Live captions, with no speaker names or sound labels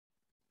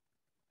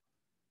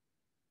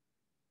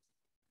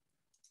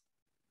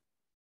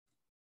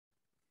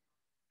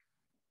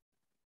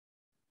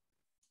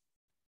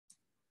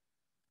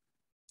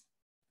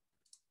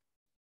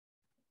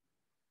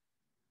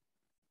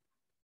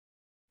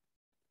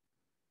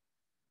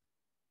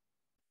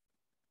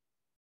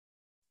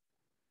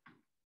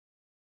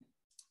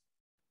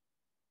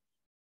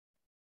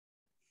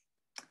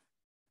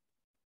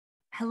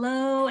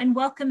Hello and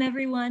welcome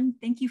everyone.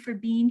 Thank you for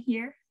being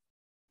here.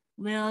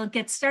 We'll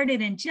get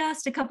started in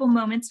just a couple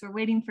moments. We're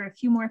waiting for a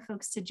few more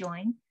folks to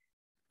join.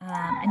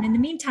 And in the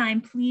meantime,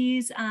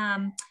 please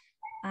add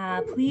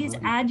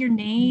your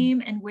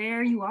name and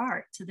where you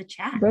are to the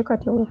chat. Thank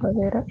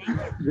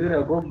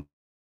you.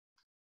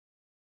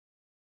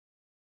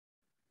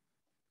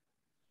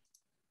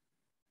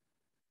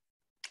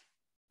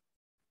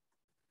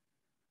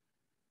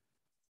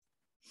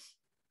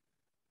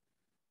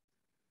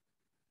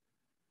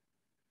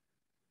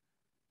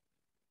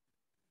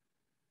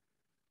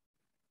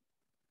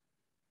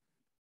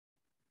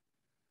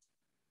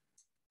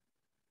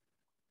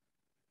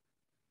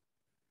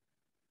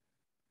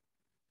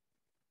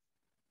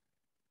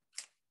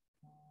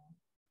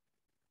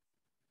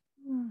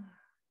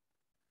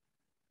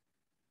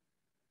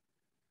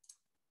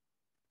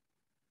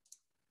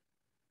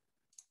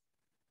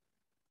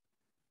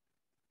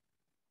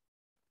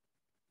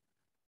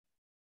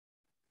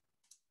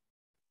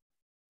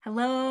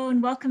 Hello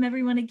and welcome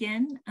everyone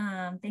again.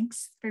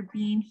 Thanks for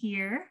being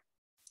here.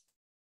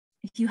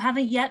 If you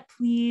haven't yet,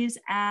 please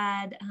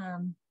add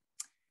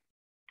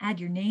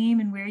your name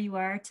and where you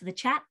are to the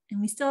chat.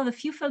 And we still have a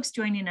few folks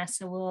joining us,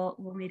 so we'll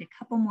wait a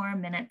couple more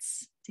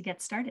minutes to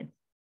get started.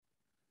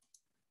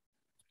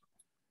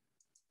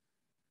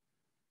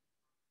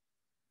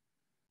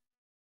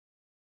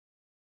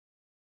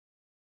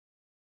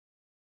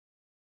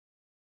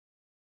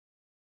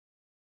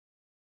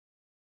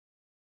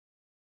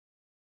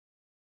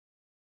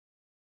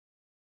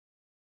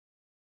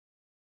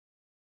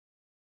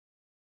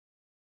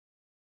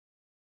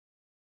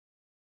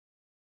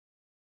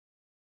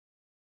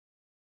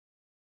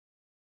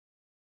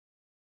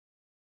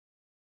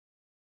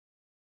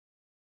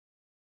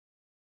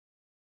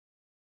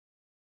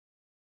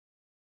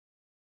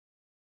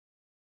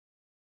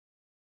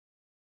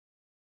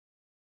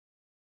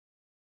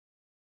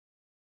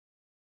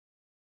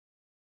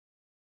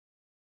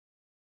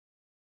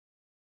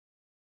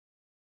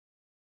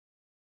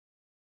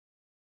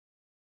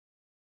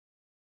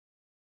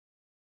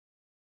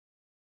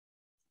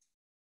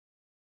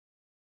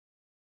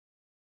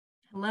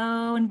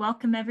 Hello and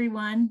welcome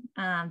everyone.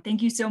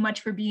 Thank you so much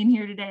for being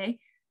here today.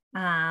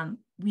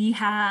 We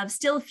have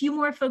still a few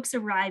more folks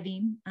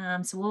arriving,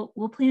 so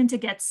we'll plan to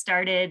get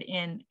started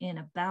in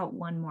about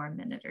one more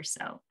minute or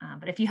so.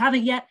 But if you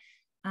haven't yet,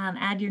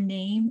 add your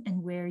name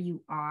and where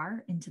you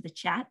are into the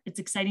chat. It's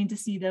exciting to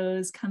see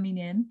those coming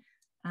in,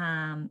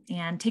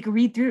 and take a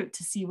read through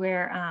to see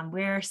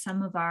where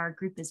some of our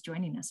group is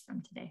joining us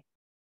from today.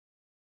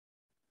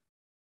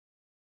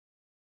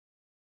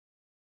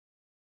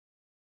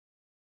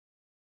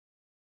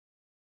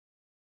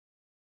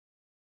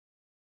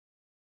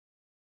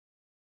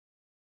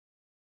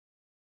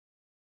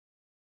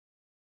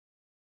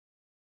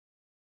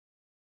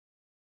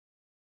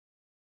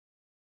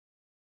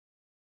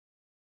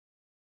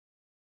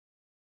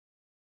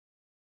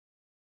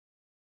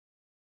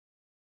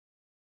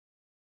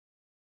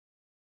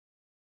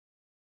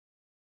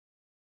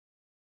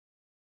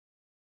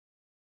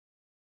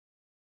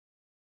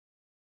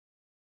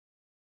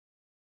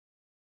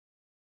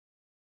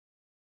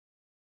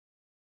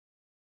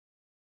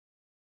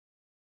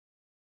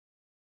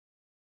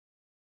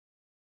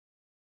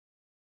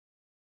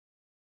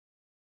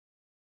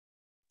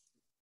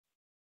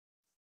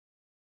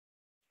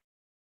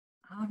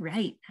 All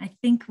right, I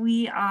think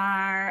we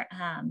are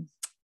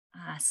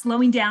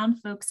slowing down,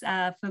 folks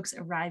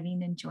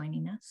arriving and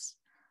joining us.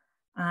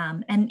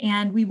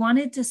 And we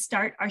wanted to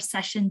start our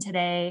session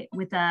today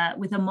with a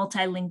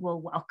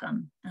multilingual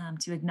welcome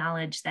to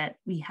acknowledge that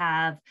we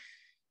have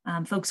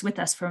folks with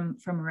us from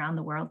around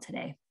the world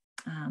today.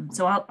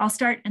 So I'll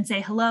start and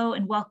say hello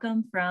and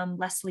welcome from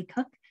Leslie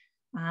Cook.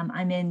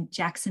 I'm in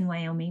Jackson,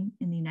 Wyoming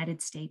in the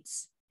United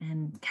States.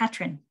 And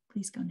Katrin,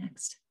 please go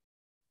next.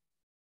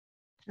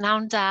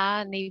 Nawn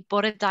da, neu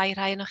bore da I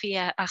rhai ohonoch chi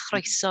a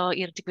chroeso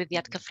i'r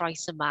digwyddiad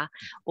cyffrous yma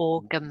o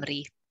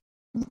Gymru.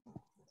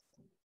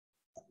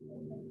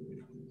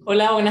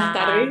 Hola, buenas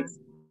tardes.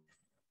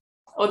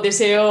 Os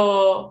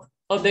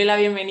doy la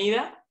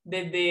bienvenida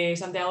desde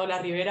Santiago de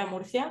la Ribera,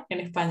 Murcia, en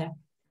España.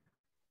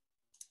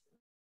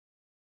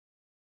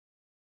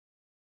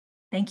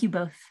 Thank you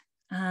both.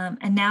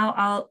 And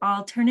now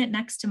I'll turn it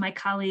next to my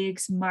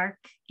colleagues, Mark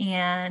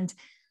and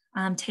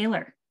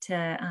Taylor,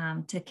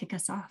 to kick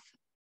us off.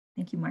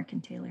 Thank you, Mark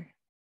and Taylor.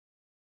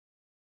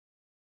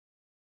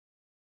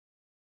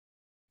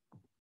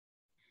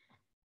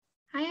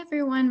 Hi,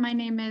 everyone. My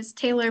name is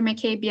Taylor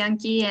McKay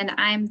Bianchi, and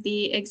I'm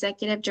the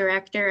Executive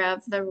Director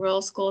of the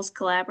Rural Schools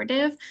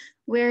Collaborative.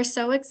 We're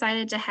so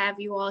excited to have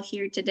you all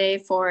here today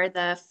for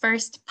the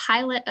first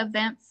pilot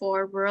event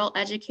for rural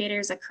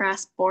educators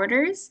across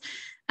borders.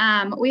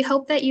 We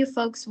hope that you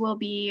folks will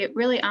be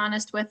really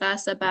honest with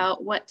us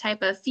about what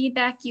type of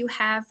feedback you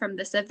have from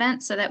this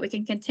event so that we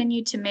can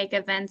continue to make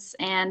events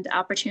and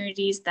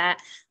opportunities that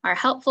are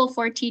helpful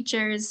for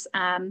teachers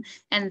and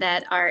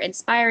that are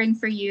inspiring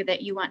for you,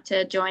 that you want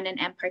to join in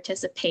and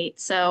participate.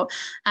 So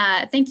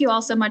thank you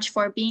all so much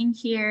for being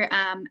here.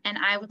 And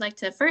I would like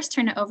to first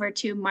turn it over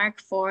to Mark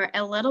for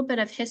a little bit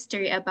of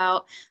history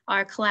about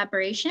our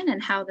collaboration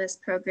and how this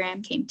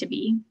program came to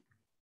be.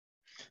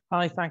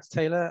 Hi, thanks,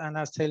 Taylor. And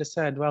as Taylor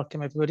said,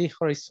 welcome everybody.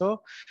 Chroeso.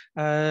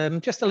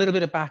 Just a little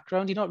bit of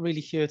background. You're not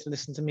really here to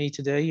listen to me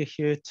today. You're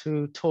here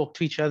to talk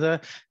to each other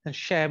and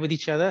share with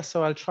each other.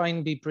 So I'll try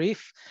and be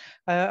brief.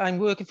 I'm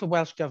working for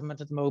Welsh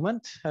Government at the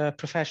moment, a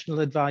professional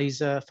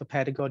advisor for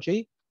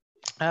pedagogy,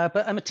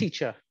 but I'm a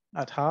teacher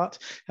at heart,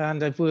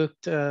 and I've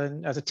worked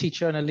as a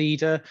teacher and a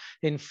leader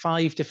in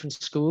 5 different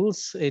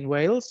schools in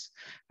Wales,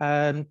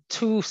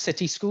 2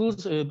 city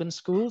schools, urban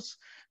schools,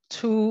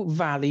 2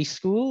 valley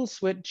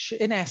schools, which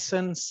in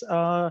essence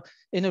are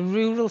in a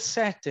rural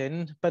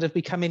setting, but have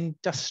become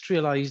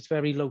industrialized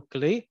very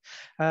locally,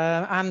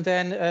 and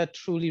then a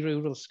truly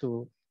rural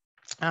school.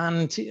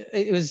 And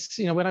it was,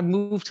 when I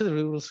moved to the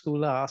rural school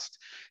last,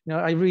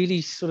 I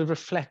really sort of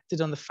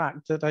reflected on the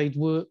fact that I'd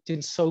worked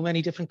in so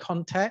many different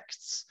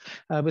contexts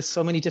with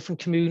so many different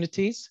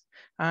communities,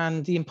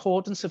 and the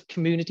importance of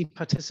community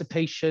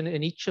participation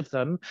in each of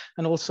them,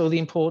 and also the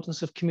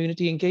importance of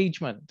community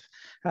engagement.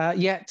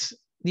 Yet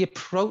the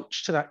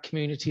approach to that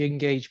community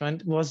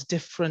engagement was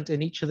different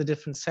in each of the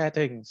different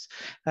settings.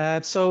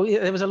 So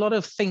there was a lot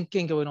of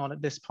thinking going on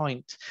at this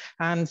point,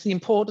 and the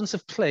importance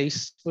of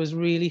place was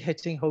really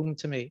hitting home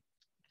to me.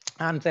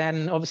 And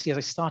then obviously, as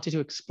I started to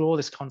explore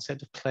this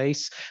concept of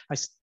place, I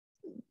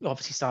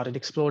obviously started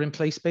exploring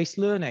place-based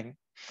learning.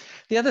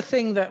 The other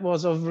thing that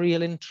was of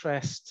real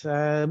interest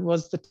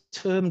was the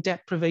term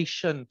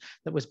deprivation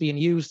that was being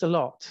used a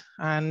lot,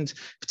 and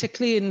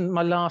particularly in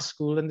my last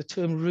school, and the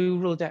term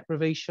rural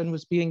deprivation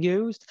was being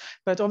used.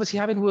 But obviously,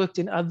 having worked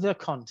in other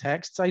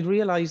contexts, I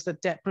realized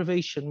that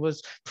deprivation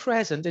was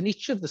present in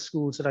each of the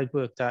schools that I'd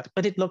worked at,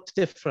 but it looked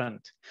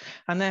different.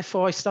 And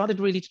therefore, I started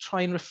really to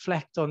try and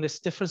reflect on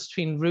this difference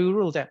between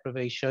rural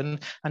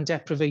deprivation and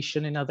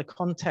deprivation in other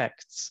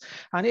contexts.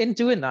 And in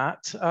doing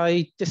that,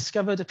 I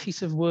discovered a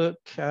piece of work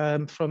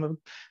from a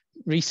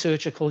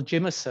researcher called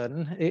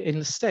Jimerson in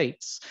the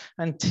States,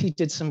 and he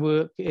did some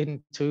work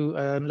into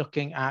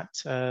looking at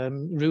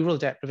rural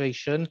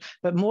deprivation,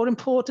 but more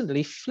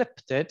importantly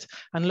flipped it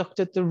and looked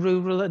at the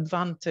rural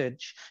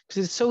advantage,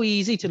 because it's so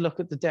easy to look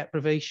at the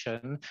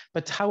deprivation,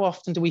 but how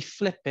often do we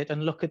flip it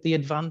and look at the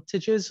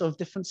advantages of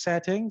different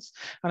settings?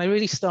 And I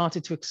really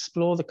started to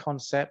explore the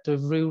concept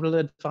of rural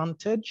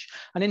advantage,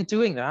 and in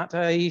doing that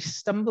I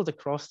stumbled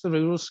across the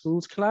Rural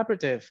Schools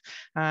Collaborative,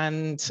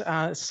 and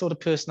sort of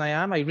person I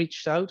am, I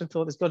reached out and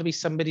thought there's got to be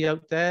somebody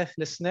out there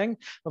listening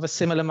of a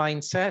similar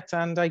mindset,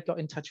 and I got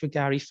in touch with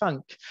Gary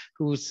Funk,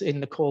 who's in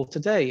the call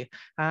today,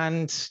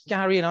 and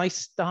Gary and I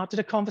started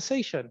a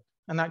conversation,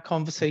 and that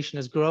conversation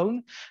has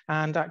grown,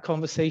 and that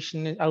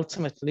conversation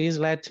ultimately has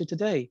led to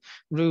today,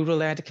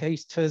 Rural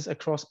Educators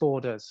Across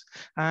Borders.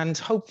 And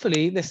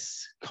hopefully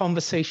this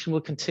conversation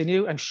will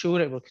continue. I'm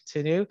sure it will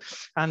continue,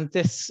 and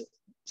this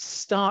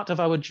start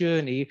of our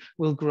journey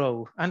will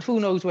grow, and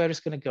who knows where it's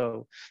going to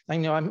go. I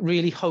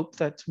really hope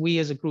that we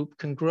as a group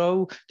can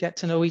grow, get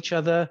to know each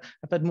other,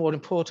 but more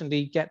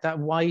importantly get that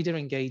wider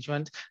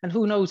engagement, and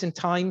who knows, in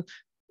time,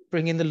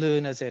 bringing the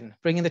learners in,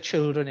 bringing the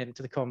children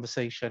into the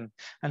conversation,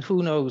 and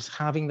who knows,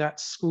 having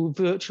that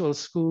virtual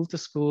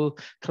school-to-school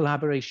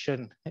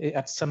collaboration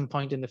at some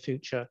point in the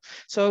future.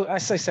 So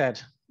as I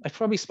said, I've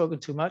probably spoken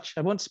too much.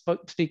 I won't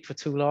speak for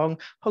too long.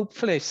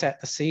 Hopefully I've set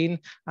the scene,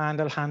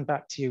 and I'll hand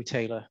back to you,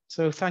 Taylor.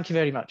 So thank you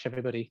very much,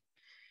 everybody.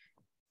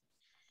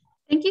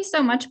 Thank you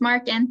so much,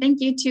 Mark, and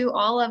thank you to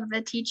all of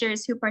the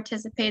teachers who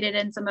participated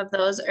in some of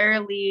those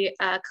early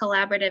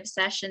collaborative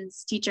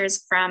sessions,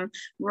 teachers from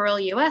rural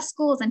US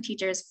schools and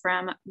teachers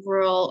from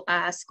rural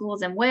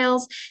schools in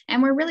Wales.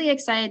 And we're really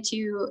excited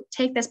to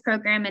take this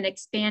program and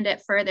expand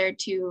it further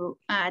to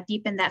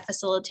deepen that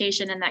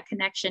facilitation and that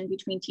connection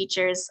between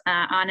teachers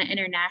on an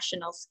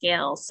international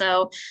scale.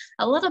 So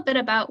a little bit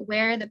about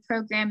where the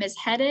program is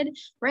headed.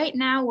 Right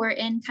now, we're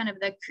in kind of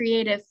the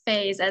creative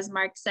phase, as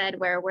Mark said,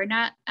 where we're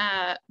not,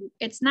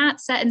 it's not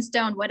set in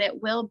stone what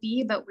it will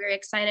be, but we're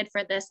excited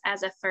for this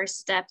as a first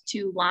step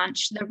to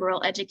launch the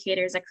Rural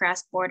Educators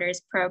Across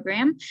Borders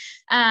program.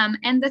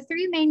 And the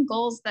 3 main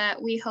goals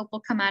that we hope will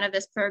come out of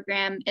this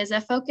program is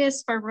a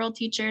focus for rural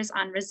teachers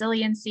on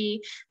resiliency,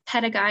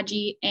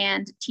 pedagogy,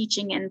 and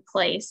teaching in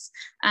place.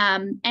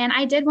 And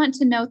I did want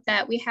to note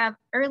that we have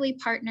early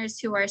partners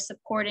who are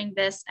supporting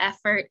this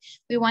effort.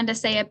 We want to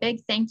say a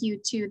big thank you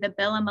to the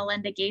Bill and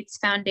Melinda Gates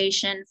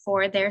Foundation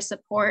for their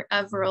support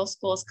of Rural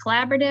Schools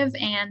Collaborative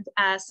and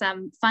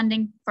some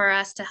funding for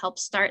us to help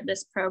start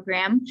this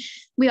program.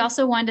 We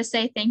also want to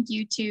say thank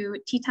you to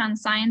Teton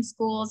Science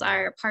Schools,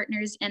 our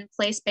partners in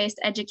place-based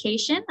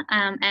education,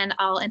 and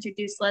I'll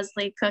introduce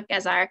Leslie Cook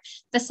as our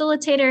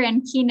facilitator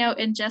and keynote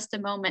in just a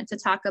moment to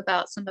talk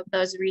about some of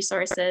those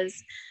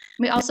resources.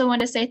 We also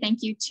want to say thank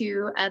you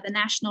to the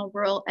National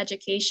Rural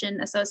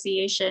Education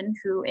Association,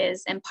 who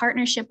is in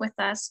partnership with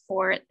us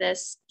for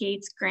this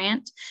Gates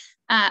grant.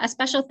 A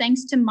special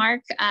thanks to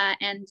Mark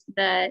and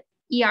the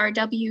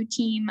ERW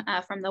team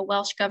from the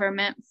Welsh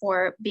government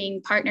for being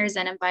partners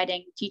and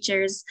inviting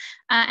teachers.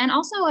 And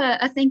also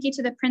a thank you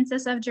to the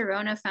Princess of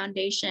Gerona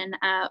Foundation.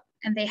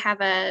 And they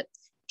have a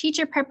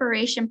teacher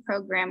preparation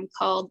program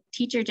called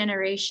Teacher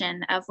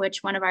Generation, of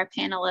which one of our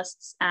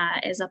panelists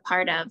is a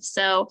part of.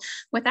 So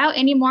without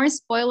any more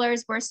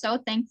spoilers, we're so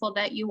thankful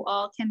that you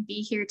all can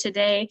be here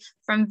today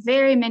from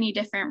very many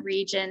different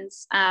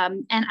regions.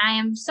 And I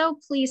am so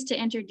pleased to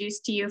introduce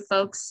to you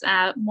folks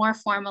more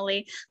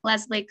formally,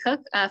 Leslie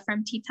Cook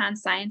from Teton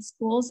Science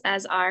Schools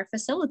as our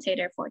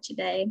facilitator for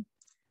today.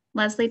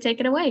 Leslie, take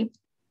it away.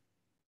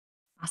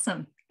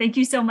 Awesome. Thank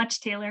you so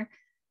much, Taylor.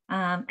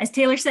 As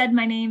Taylor said,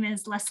 my name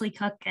is Leslie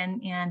Cook,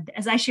 and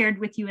as I shared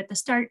with you at the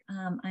start,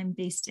 I'm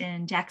based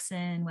in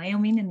Jackson,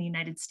 Wyoming in the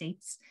United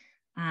States,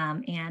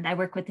 and I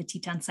work with the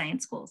Teton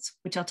Science Schools,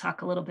 which I'll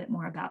talk a little bit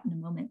more about in a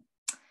moment.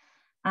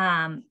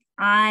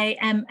 I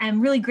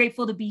am really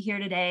grateful to be here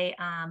today,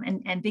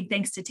 and big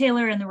thanks to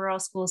Taylor and the Rural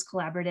Schools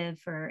Collaborative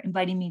for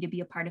inviting me to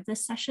be a part of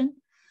this session.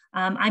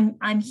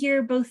 I'm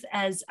here both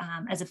as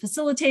a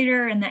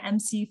facilitator and the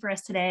MC for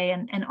us today,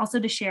 and also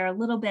to share a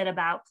little bit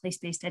about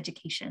place-based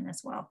education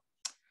as well.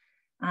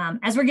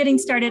 As we're getting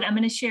started, I'm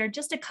going to share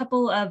just a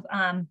couple of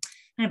kind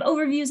of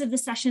overviews of the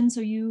session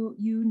so you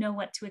know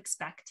what to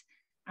expect.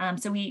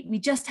 So we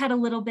just had a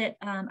little bit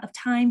of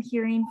time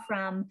hearing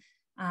from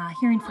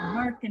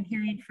Mark and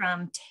hearing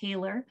from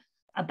Taylor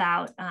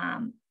about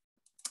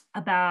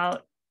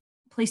about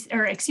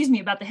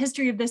the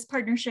history of this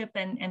partnership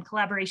and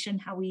collaboration,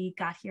 how we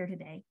got here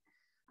today.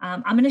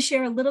 I'm going to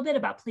share a little bit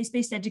about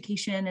place-based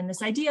education and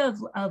this idea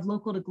of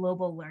local to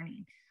global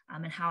learning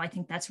and how I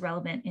think that's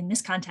relevant in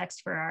this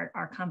context for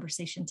our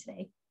conversation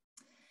today.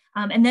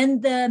 And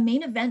then the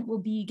main event will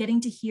be getting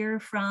to hear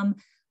from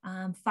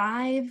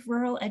 5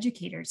 rural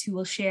educators who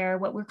will share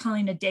what we're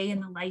calling a day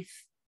in the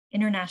life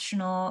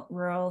International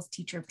Rural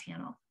Teacher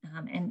Panel.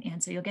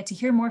 And so you'll get to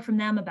hear more from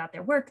them about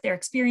their work, their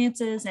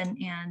experiences,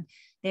 and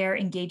their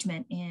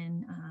engagement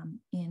in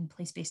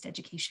place-based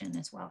education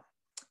as well.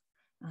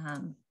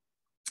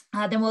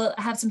 Then we'll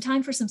have some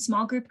time for some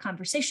small group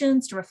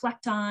conversations to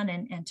reflect on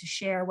and to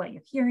share what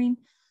you're hearing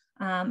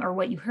or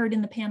what you heard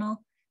in the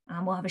panel.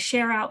 We'll have a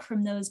share out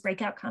from those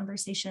breakout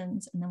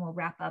conversations, and then we'll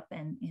wrap up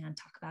and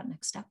talk about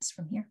next steps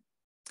from here.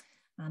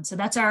 So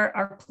that's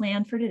our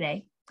plan for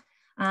today.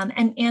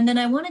 And then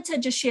I wanted to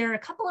just share a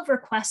couple of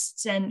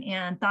requests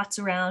and thoughts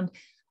around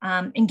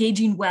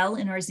engaging well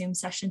in our Zoom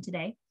session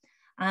today.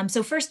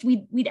 So first,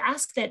 we'd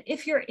ask that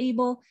if you're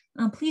able,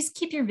 please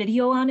keep your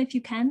video on if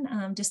you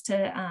can, just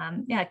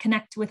to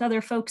connect with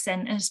other folks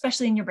and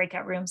especially in your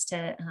breakout rooms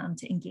to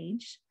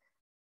engage.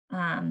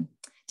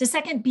 To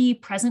second, be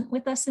present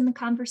with us in the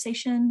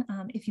conversation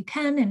if you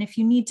can, and if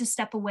you need to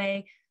step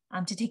away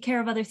to take care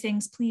of other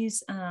things,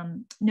 please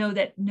know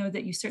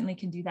that you certainly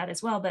can do that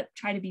as well, but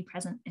try to be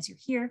present as you're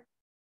here.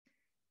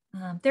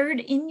 Third,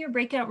 in your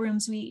breakout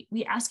rooms,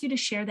 we ask you to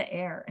share the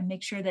air and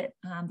make sure that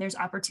there's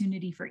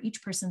opportunity for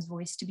each person's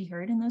voice to be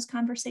heard in those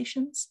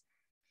conversations.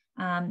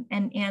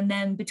 And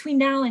then between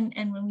now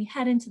and when we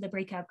head into the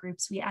breakout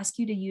groups, we ask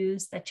you to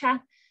use the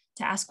chat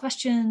to ask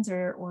questions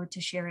or to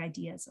share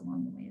ideas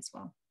along the way as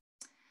well.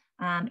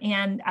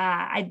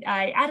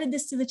 I added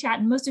this to the chat,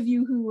 and most of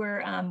you who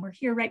were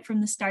here right from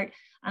the start,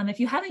 if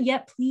you haven't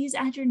yet, please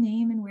add your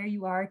name and where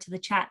you are to the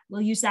chat.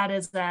 We'll use that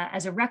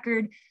as a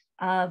record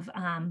of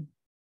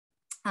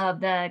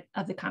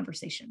the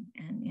conversation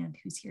and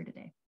who's here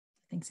today.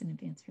 Thanks in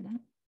advance for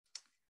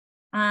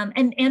that.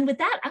 And with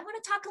that, I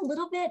want to talk a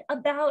little bit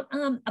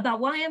about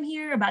why I'm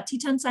here, about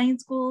Teton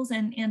Science Schools,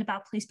 and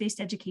about place-based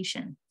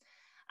education.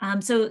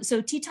 So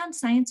Teton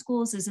Science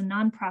Schools is a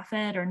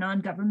nonprofit or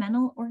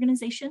non-governmental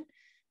organization.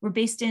 We're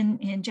based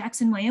in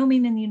Jackson,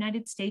 Wyoming in the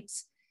United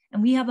States,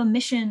 and we have a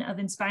mission of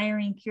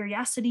inspiring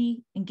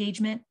curiosity,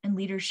 engagement, and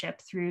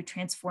leadership through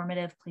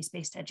transformative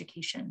place-based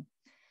education.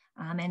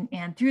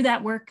 And through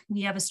that work,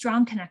 we have a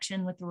strong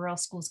connection with the Rural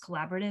Schools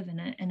Collaborative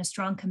and a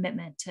strong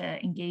commitment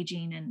to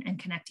engaging and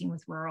connecting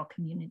with rural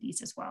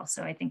communities as well.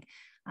 So I think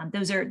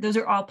those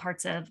are all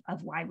parts of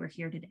why we're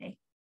here today.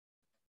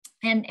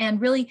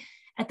 And really,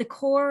 at the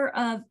core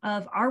of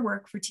our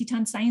work for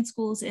Teton Science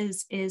Schools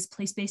is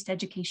place-based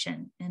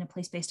education and a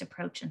place-based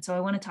approach. And so I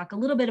want to talk a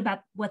little bit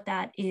about what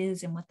that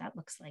is and what that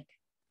looks like.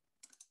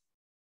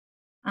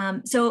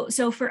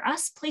 So for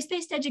us,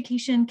 place-based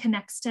education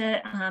connects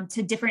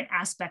to different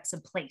aspects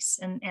of place.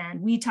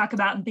 And we talk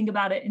about and think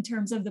about it in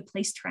terms of the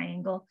place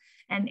triangle.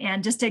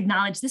 And just to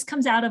acknowledge, this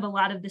comes out of a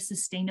lot of the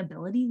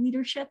sustainability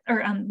leadership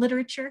or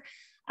literature.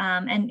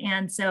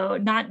 And so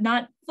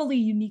not fully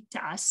unique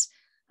to us.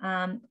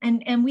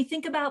 And we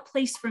think about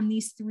place from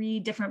these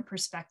 3 different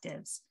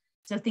perspectives.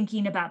 So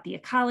thinking about the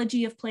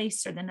ecology of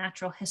place or the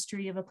natural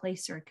history of a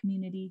place or a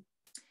community,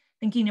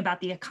 thinking about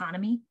the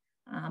economy.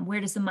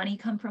 Where does the money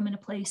come from in a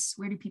place?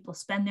 Where do people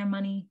spend their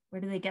money? Where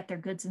do they get their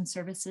goods and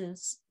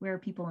services? Where are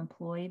people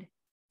employed?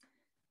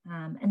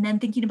 And then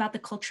thinking about the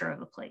culture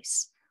of a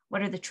place.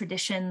 What are the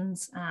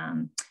traditions?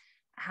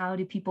 How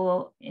do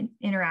people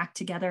interact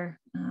together?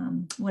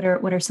 What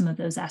are some of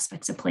those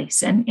aspects of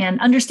place? And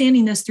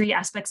understanding those 3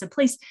 aspects of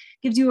place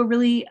gives you a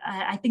really,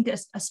 I think,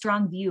 a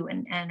strong view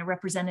and a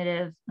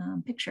representative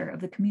picture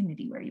of the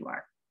community where you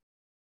are.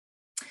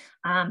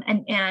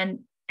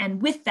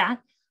 And with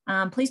that,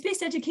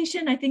 Place-based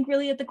education, I think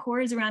really at the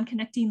core is around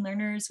connecting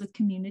learners with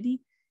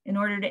community in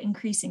order to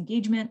increase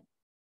engagement,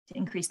 to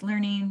increase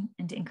learning,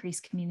 and to increase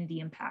community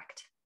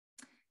impact.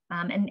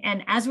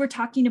 And as we're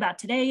talking about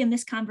today in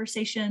this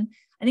conversation,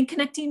 I think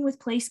connecting with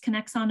place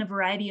connects on a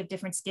variety of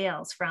different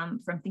scales,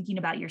 from thinking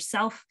about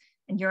yourself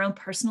and your own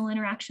personal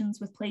interactions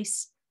with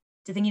place,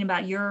 to thinking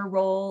about your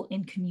role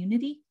in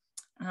community,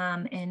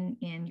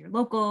 in your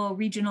local,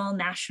 regional,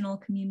 national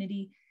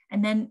community,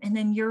 and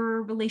then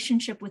your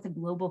relationship with a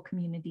global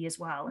community as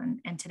well.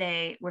 And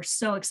today we're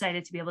so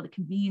excited to be able to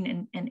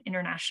convene an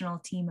international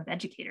team of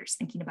educators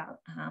thinking about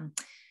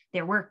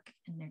their work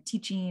and their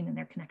teaching and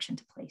their connection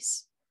to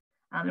place.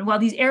 And while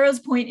these arrows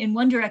point in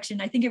one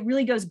direction, I think it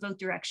really goes both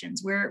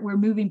directions. We're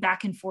moving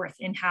back and forth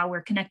in how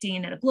we're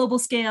connecting at a global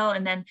scale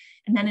and then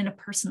in a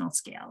personal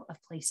scale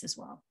of place as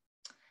well.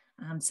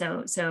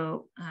 So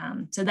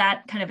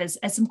that kind of as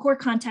some core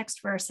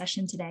context for our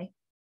session today.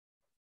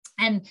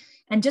 And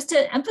just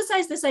to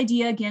emphasize this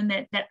idea again,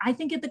 that I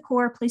think at the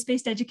core,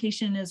 place-based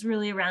education is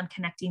really around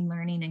connecting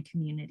learning and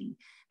community.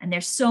 And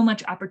there's so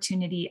much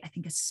opportunity, I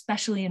think,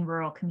 especially in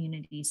rural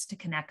communities, to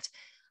connect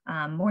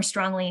more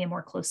strongly and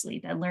more closely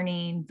the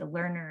learning, the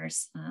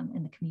learners,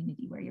 and the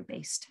community where you're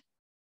based.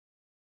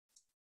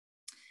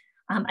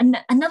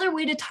 Another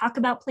way to talk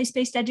about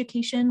place-based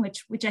education,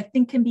 which I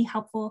think can be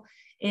helpful,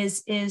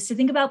 is to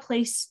think about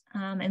place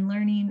and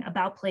learning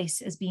about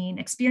place as being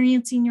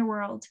experiencing your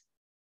world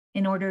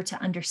in order to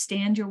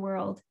understand your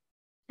world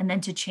and then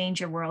to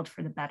change your world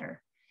for the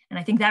better. And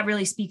I think that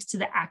really speaks to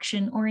the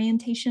action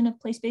orientation of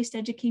place-based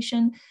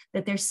education,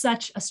 that there's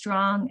such a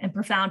strong and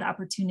profound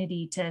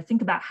opportunity to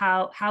think about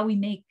how we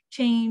make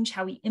change,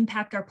 how we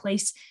impact our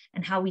place,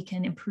 and how we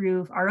can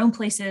improve our own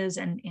places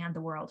and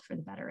the world for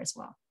the better as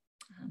well.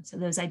 So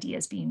those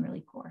ideas being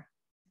really core.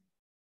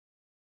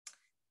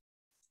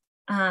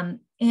 And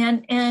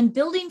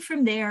building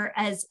from there,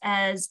 as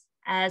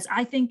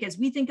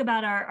we think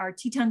about our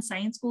Teton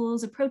Science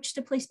School's approach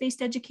to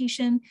place-based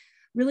education,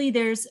 really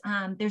there's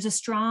a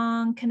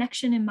strong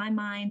connection in my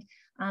mind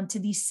to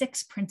these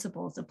 6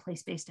 principles of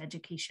place-based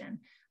education.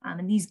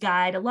 And these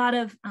guide a lot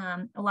of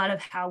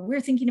how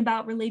we're thinking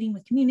about relating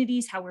with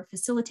communities, how we're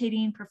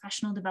facilitating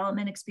professional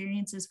development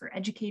experiences for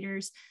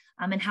educators,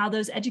 and how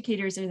those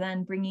educators are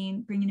then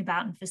bringing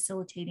about and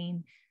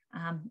facilitating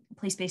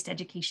place-based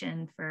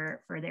education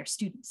for their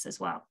students as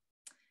well.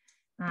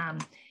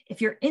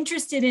 If you're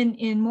interested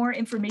in more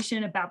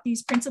information about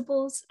these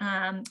principles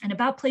and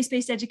about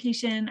place-based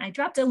education, I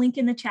dropped a link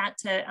in the chat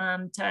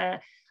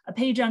to a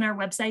page on our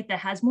website that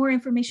has more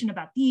information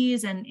about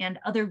these and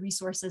other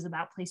resources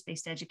about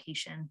place-based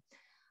education.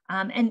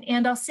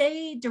 And I'll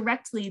say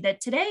directly that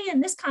today in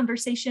this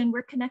conversation,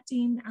 we're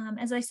connecting,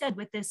 as I said,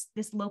 with this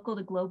local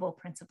to global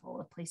principle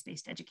of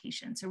place-based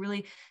education. So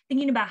really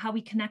thinking about how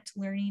we connect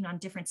learning on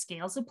different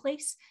scales of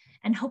place,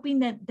 and hoping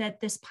that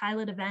this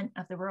pilot event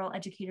of the Rural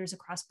Educators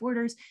Across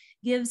Borders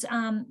gives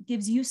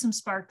you some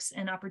sparks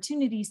and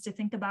opportunities to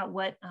think about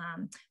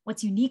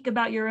what's unique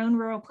about your own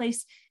rural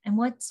place and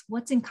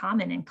what's in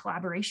common in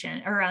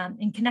collaboration or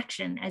in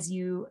connection as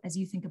you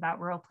think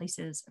about rural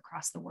places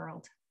across the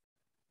world.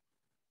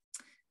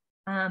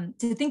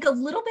 To think a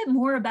little bit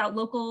more about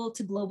local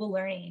to global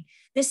learning.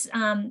 This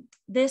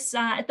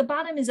at the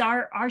bottom is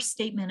our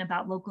statement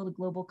about local to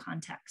global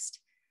context.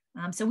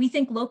 So we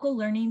think local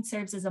learning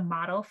serves as a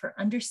model for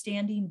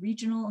understanding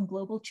regional and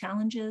global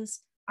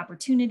challenges,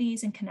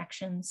 opportunities, and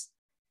connections.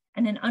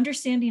 And an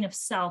understanding of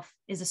self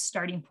is a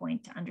starting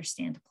point to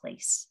understand a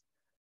place.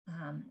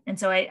 And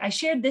so I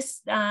shared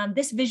this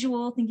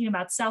visual thinking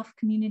about self,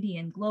 community,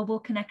 and global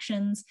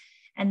connections.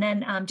 And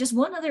then just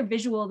one other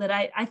visual that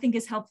I think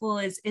is helpful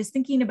is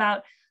thinking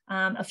about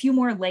a few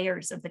more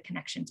layers of the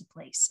connection to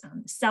place.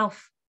 The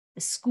self,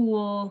 the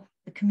school,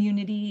 the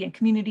community, and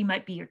community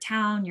might be your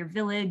town, your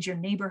village, your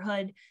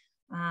neighborhood,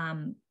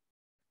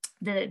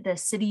 the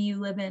city you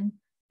live in,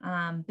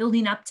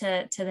 building up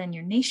to then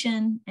your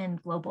nation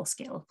and global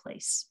scale of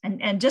place.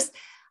 And just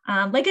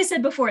like I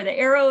said before, the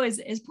arrow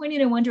is pointing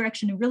in one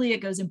direction, and really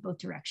it goes in both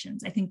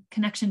directions. I think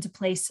connection to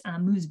place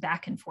moves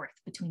back and forth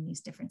between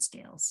these different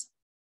scales.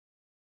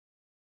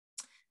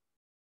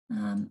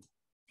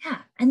 Yeah,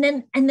 and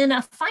then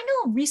a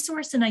final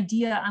resource and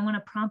idea I want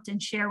to prompt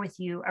and share with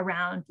you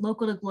around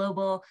local to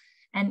global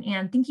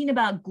and thinking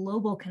about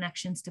global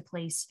connections to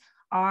place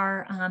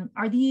are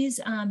these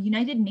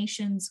United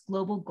Nations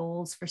Global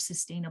Goals for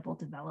Sustainable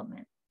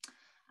Development.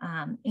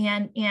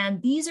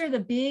 And these are the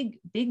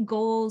big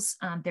goals.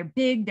 They're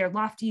big, they're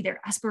lofty,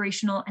 they're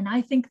aspirational, and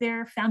I think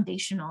they're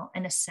foundational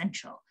and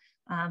essential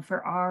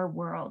for our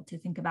world to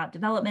think about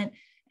development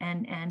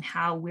and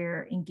how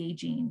we're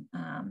engaging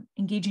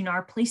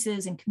our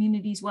places and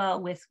communities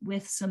well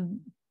with some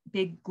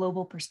big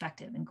global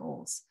perspective and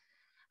goals.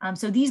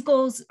 So these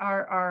goals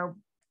are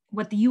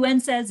what the UN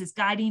says is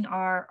guiding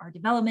our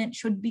development,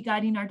 should be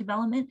guiding our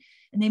development.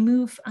 And they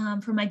move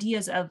from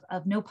ideas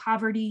of no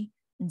poverty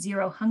and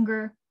zero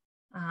hunger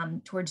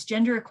towards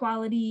gender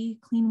equality,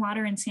 clean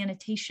water and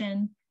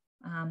sanitation,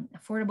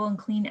 affordable and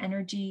clean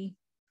energy,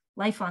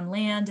 life on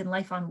land and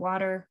life on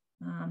water,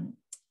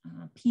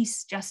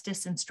 peace,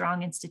 justice, and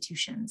strong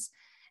institutions.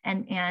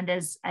 And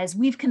as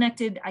we've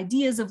connected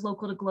ideas of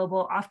local to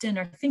global, often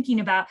are thinking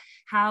about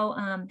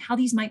how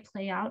these might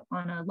play out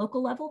on a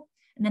local level,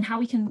 and then how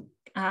we can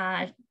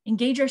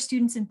engage our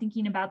students in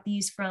thinking about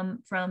these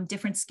from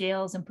different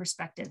scales and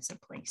perspectives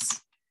of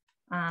place.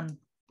 I'm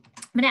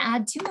going to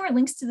add 2 more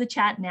links to the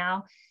chat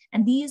now.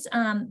 And these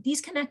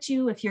connect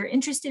you if you're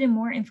interested in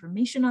more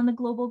information on the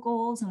global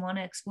goals and want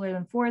to explore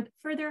them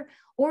further,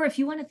 or if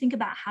you want to think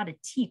about how to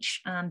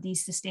teach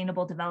these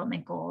sustainable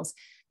development goals.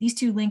 These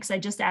 2 links I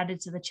just added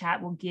to the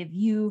chat will give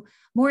you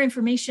more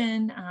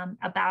information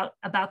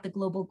about the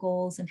global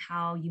goals and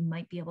how you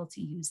might be able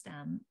to use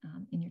them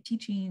in your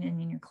teaching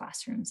and in your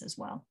classrooms as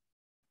well.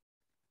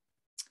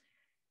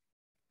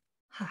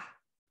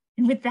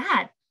 And with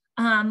that,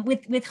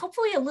 with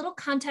hopefully a little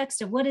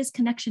context of what is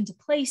connection to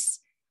place,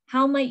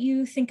 how might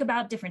you think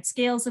about different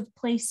scales of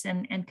place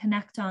and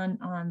connect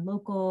on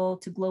local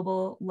to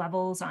global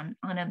levels on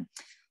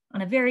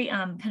a very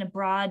kind of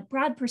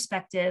broad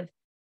perspective.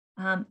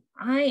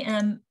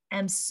 I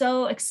am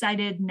so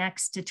excited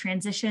next to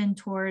transition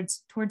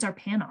towards our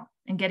panel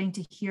and getting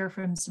to hear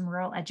from some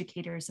rural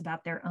educators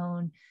about their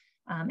own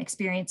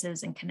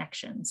experiences and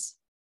connections.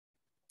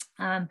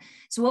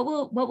 So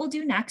what we'll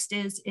do next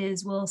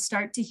is we'll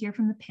start to hear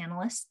from the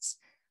panelists.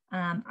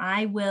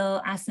 I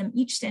will ask them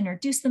each to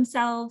introduce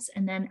themselves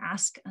and then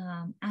ask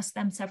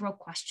them several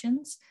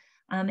questions.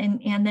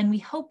 And then we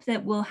hope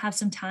that we'll have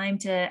some time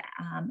to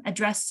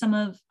address some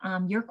of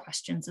your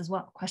questions as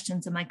well,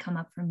 questions that might come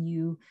up from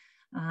you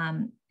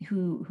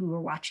who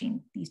are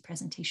watching these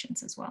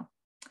presentations as well.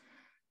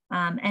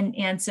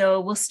 And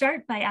so we'll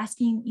start by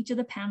asking each of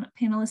the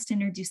panelists to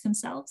introduce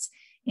themselves.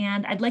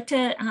 And I'd like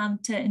to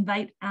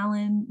invite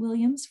Alan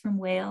Williams from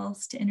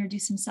Wales to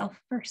introduce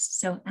himself first.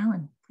 So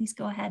Alan, please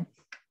go ahead.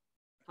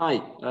 Hi,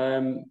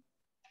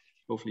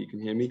 hopefully you can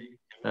hear me.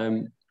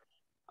 I'm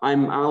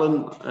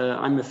Alan.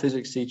 I'm a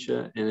physics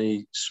teacher in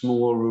a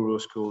small rural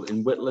school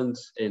in Whitland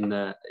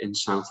in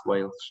South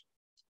Wales.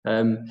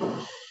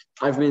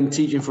 I've been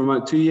teaching for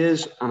about 2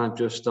 years and I've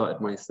just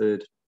started my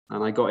 3rd.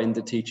 And I got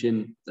into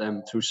teaching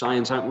through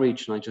science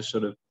outreach, and I just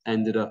sort of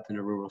ended up in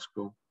a rural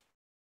school.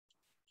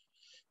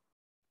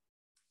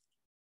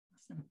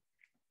 Awesome.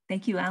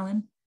 Thank you,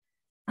 Alan.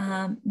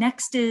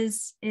 Next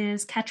is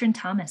Catrin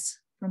Thomas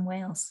from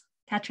Wales.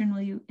 Catrin,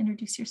 will you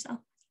introduce yourself?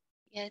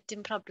 Yeah,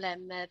 dim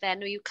problem. Fy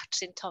enw yw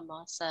Catrin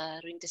Thomas,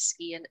 rwy'n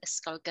dysgu yn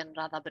Ysgol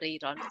Gynradd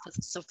Aberaeron.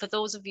 So for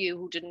those of you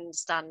who didn't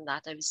understand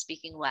that, I was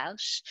speaking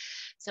Welsh.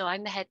 So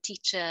I'm the head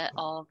teacher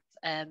of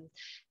a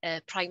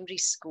primary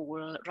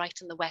school right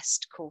on the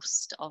west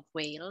coast of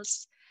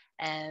Wales.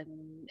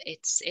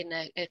 It's in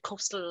a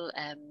coastal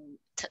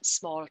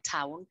small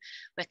town.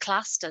 We're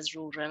classed as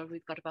rural.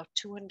 We've got about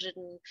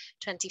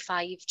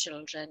 225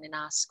 children in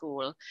our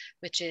school,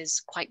 which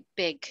is quite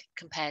big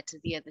compared to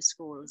the other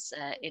schools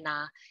in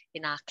our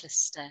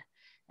cluster.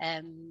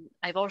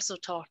 I've also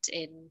taught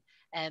in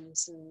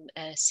some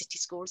city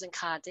schools in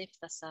Cardiff,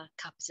 that's our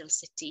capital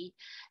city.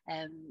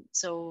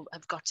 So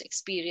I've got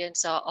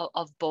experience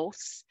of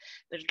both,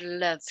 but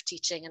love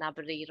teaching in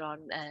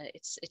Aberaeron.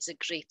 It's a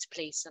great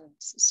place and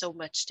so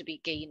much to be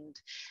gained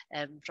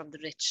from the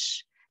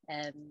rich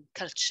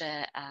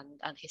culture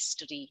and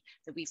history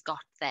that we've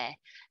got there.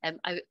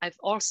 I've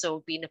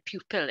also been a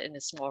pupil in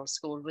a small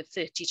school with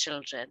 30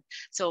 children.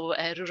 So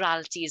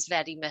rurality is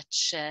very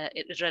much,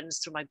 it runs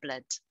through my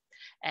blood.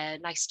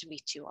 Nice to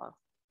meet you all.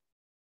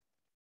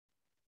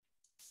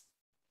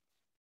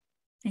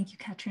 Thank you,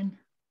 Catrin.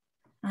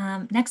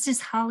 Next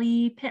is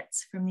Holly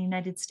Pitts from the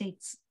United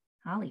States.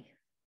 Holly.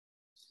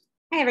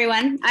 Hi,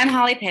 everyone. I'm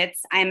Holly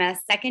Pitts. I'm a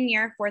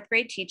 2nd-year 4th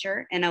grade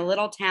teacher in a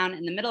little town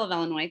in the middle of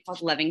Illinois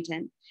called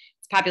Lovington.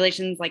 Its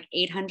population's like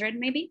 800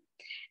 maybe.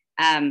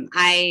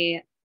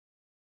 I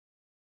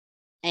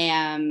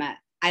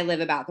live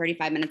about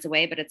 35 minutes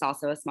away, but it's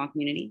also a small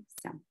community.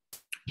 So.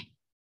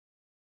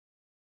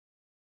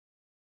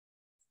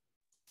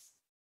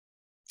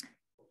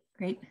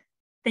 Great.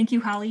 Thank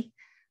you, Holly.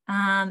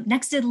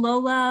 Next is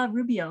Lola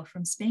Rubio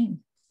from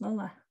Spain.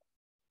 Lola.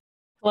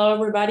 Hello,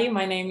 everybody.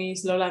 My name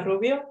is Lola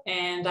Rubio,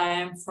 and I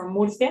am from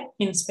Murcia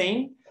in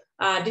Spain.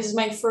 This is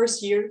my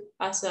 1st year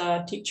as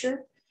a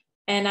teacher,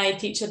 and I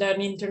teach at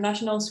an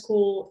international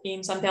school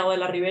in Santiago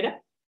de la Ribera,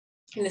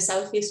 in the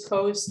southeast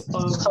coast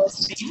of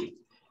Spain.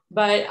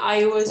 But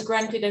I was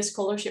granted a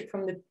scholarship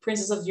from the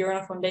Princess of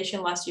Girona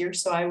Foundation last year,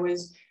 so I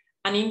was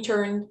an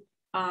intern,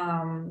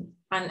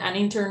 an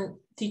intern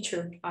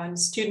teacher and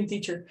student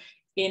teacher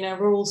in a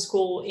rural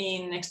school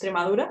in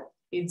Extremadura.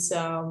 It's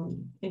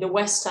in the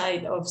west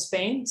side of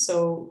Spain,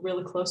 so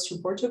really close to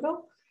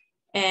Portugal.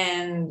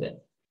 And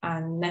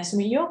nice to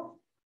meet you.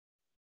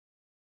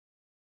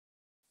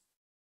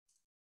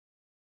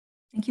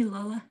 Thank you,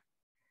 Lola.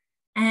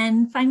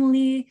 And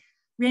finally,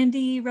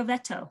 Randy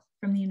Rovetto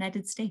from the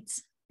United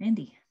States.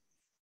 Randy.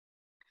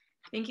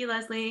 Thank you,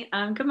 Leslie.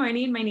 Good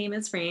morning. My name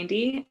is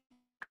Randy.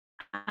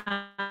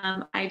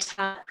 I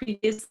taught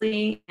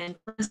previously in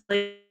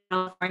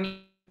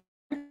California.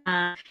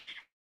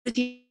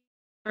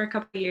 for a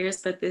couple of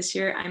years, but this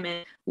year I'm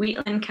in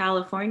Wheatland,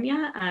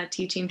 California,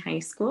 teaching high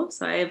school.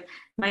 So I have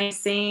my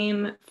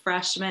same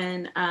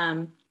freshmen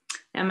and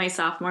my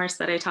sophomores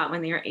that I taught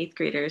when they were 8th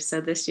graders.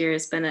 So this year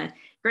has been a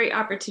great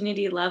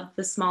opportunity. Love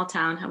the small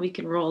town, how we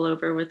can roll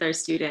over with our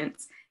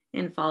students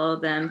and follow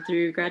them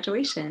through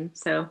graduation.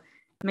 So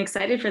I'm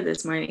excited for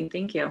this morning.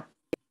 Thank you.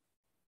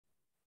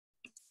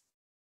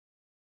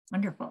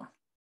 Wonderful.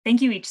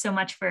 Thank you each so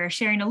much for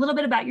sharing a little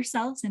bit about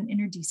yourselves and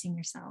introducing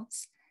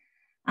yourselves.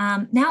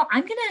 Now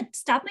I'm going to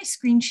stop my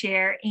screen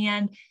share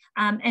and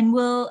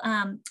we'll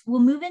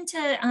move into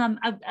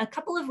a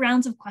couple of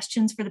rounds of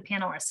questions for the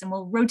panelists, and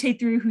we'll rotate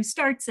through who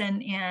starts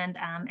and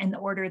the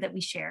order that we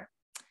share.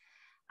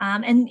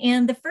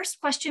 And the first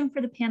question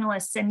for the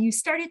panelists, and you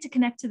started to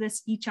connect to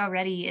this each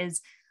already,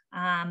 is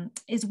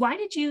why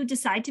did you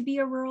decide to be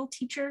a rural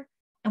teacher?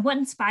 And what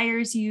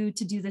inspires you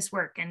to do this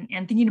work? And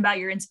thinking about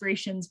your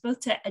inspirations,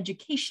 both to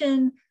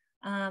education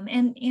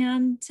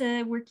and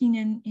to working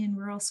in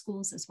rural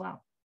schools as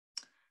well.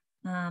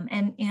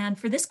 And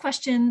for this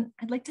question,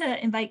 I'd like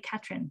to invite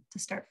Katrin to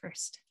start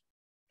first.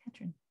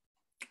 Katrin.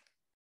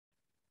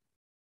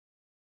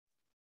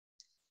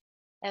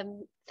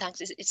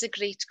 Thanks. It's a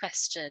great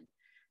question.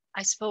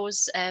 I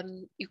suppose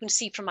you can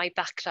see from my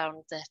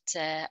background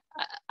that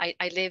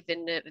I live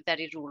in a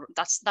very rural,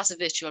 that's a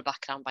virtual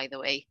background, by the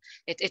way.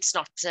 It's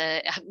not,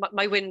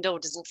 my window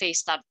doesn't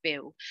face that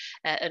view,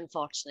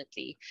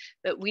 unfortunately,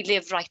 but we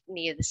live right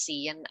near the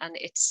sea, and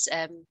it's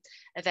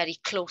a very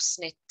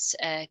close-knit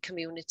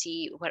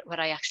community where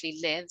I actually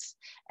live,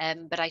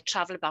 but I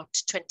travel about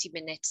 20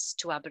 minutes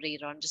to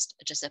Aberaeron,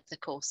 just up the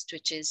coast,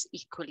 which is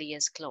equally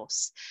as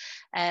close.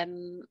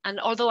 And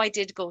although I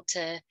did go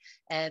to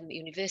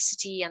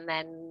university and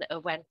then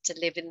went to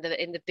live in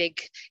the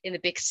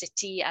big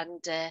city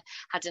and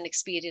had an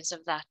experience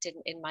of that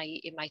in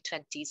my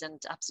 20s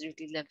and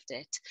absolutely loved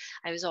it,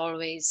 I was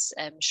always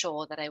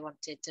sure that I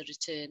wanted to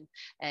return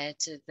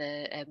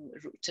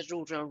to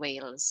rural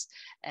Wales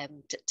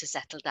to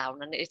settle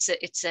down. And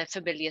it's a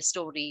familiar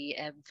story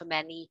for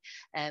many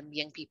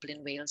young people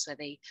in Wales, where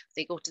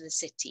they go to the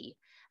city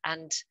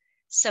and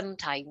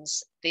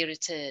sometimes they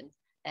return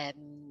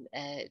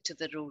to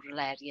the rural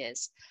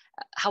areas.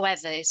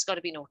 However, it's got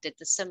to be noted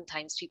that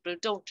sometimes people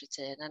don't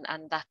return,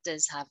 and that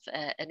does have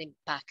an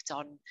impact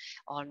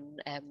on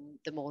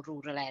the more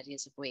rural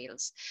areas of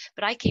Wales.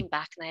 But I came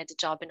back and I had a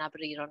job in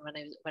Aberaeron when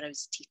I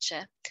was a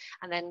teacher,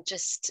 and then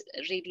just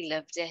really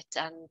loved it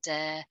and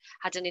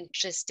had an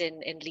interest in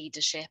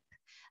leadership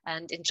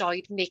and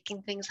enjoyed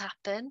making things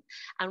happen.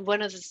 And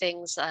one of the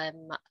things that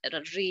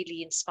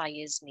really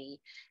inspires me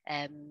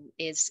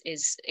is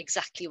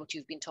exactly what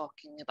you've been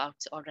talking about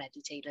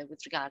already, Taylor,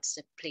 with regards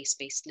to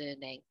place-based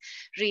learning,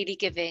 really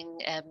giving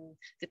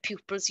the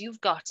pupils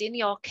you've got in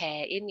your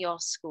care, in your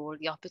school,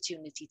 the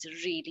opportunity to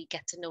really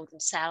get to know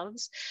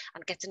themselves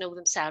and get to know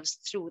themselves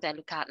through their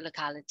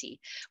locality.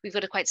 We've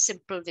got a quite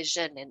simple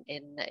vision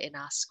in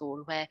our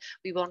school, where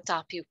we want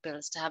our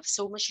pupils to have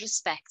so much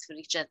respect for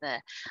each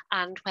other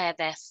and where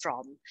they're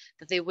from,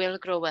 that they will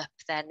grow up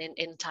then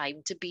in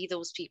time to be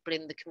those people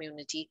in the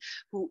community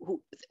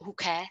who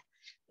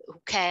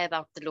care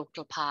about the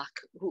local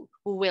park, who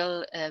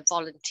will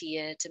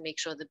volunteer to make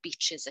sure the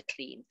beaches are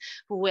clean,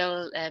 who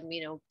will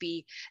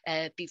be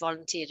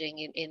volunteering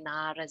in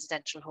our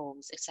residential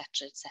homes,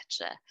 etc.,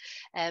 etc.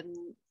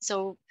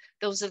 So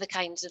those are the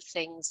kinds of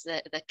things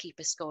that keep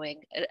us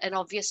going. An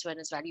obvious one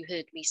as well, you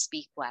heard me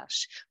speak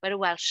Welsh. We're a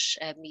Welsh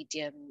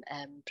medium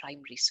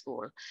primary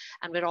school,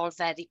 and we're all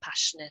very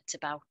passionate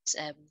about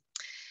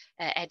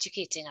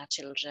educating our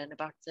children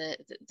about the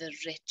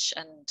rich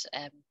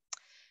and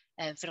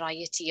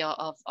variety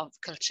of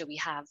culture we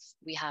have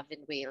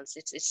in Wales.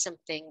 It's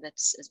something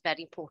that's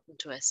very important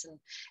to us, and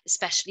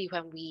especially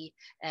when we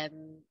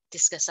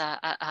discuss our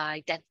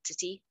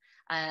identity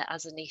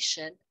as a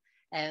nation.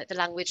 The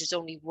language is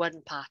only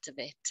one part of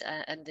it,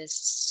 and there's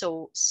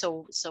so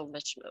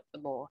much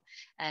more.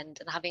 And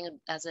having,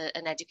 as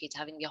an educator,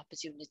 having the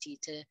opportunity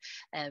to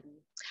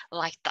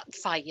light that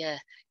fire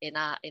in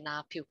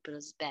our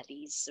pupils'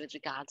 bellies with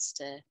regards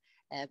to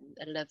a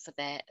love for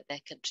their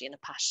country and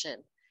a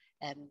passion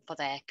for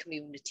their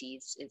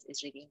communities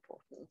is really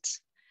important.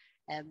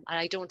 And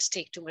I don't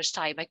take too much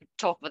time. I could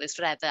talk about this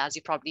forever, as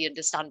you probably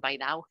understand by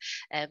now.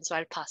 So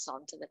I'll pass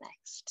on to the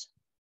next.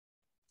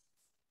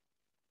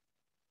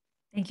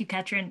 Thank you,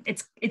 Katrin.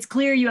 It's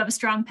clear you have a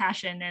strong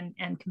passion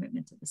and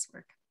commitment to this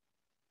work.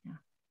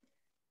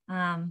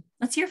 Yeah.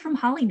 Let's hear from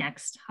Holly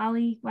next.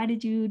 Holly, why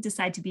did you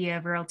decide to be a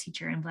rural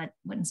teacher, and what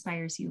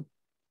inspires you?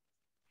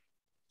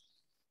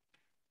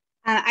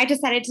 I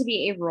decided to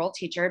be a rural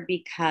teacher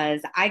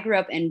because I grew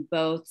up in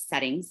both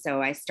settings.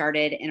 So I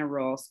started in a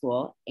rural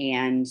school,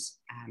 and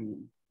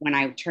when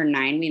I turned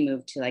 9, we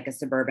moved to like a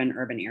suburban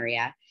urban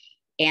area.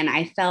 And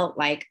I felt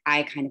like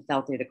I kind of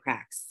fell through the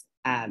cracks,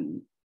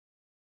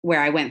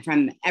 where I went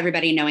from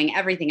everybody knowing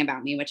everything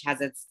about me, which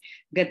has its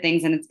good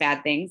things and its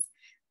bad things.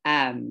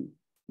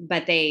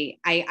 But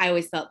I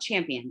always felt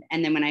championed.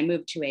 And then when I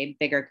moved to a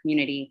bigger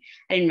community,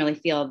 I didn't really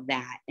feel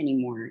that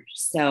anymore.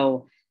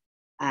 So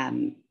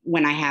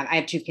when I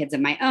have 2 kids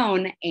of my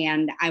own,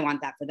 and I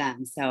want that for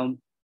them. So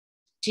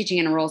teaching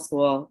in a rural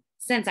school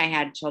since I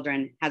had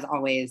children has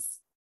always,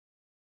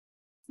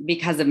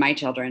 because of my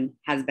children,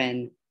 has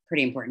been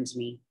pretty important to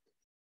me.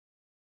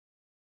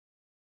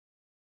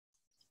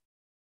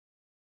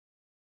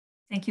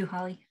 Thank you,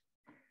 Holly.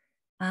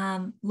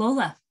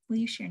 Lola, will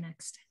you share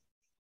next?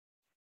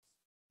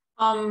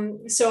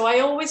 So I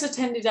always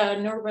attended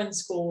an urban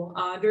school.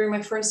 During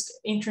my first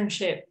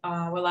internship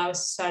while I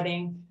was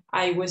studying,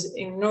 I was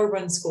in an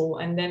urban school,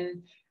 and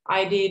then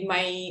I did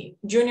my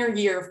junior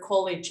year of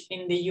college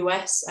in the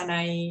US, and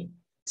I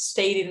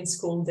stayed in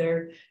school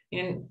there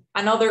in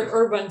another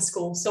urban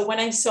school. So when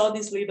I saw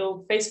this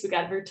little Facebook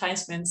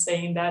advertisement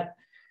saying that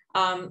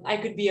I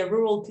could be a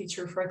rural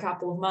teacher for a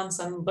couple of months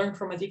and learn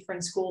from a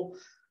different school,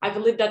 I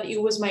believe that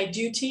it was my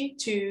duty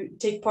to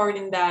take part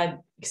in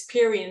that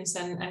experience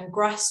and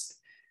grasp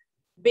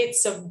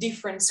bits of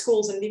different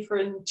schools and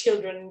different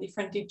children and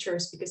different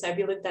teachers, because I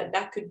believe that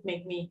that could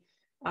make me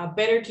a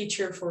better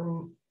teacher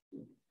for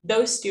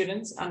those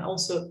students and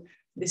also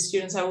the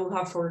students I will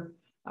have for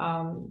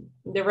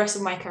the rest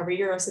of my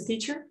career as a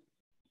teacher.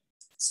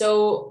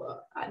 So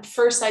at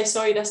first I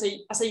saw it as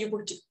a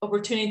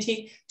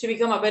opportunity to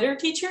become a better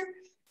teacher.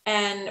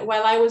 And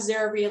while I was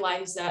there, I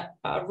realized that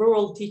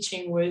rural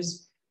teaching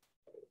was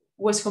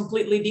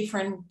completely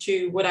different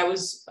to what I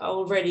was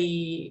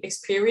already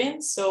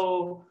experienced.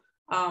 So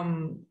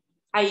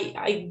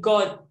I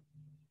got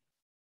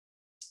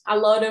a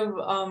lot of,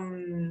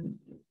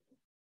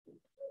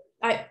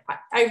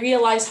 I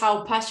realized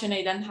how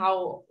passionate and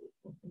how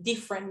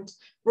different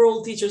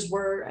rural teachers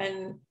were,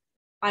 and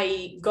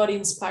I got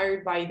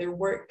inspired by their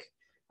work,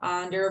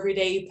 their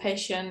everyday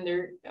passion,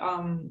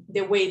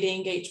 the way they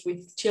engage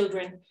with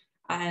children,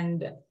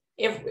 and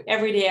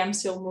every day I'm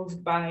still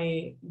moved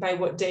by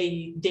what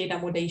they did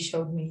and what they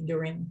showed me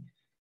during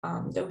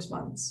those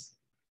months.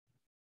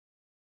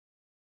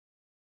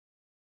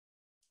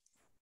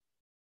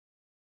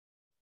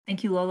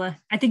 Thank you, Lola.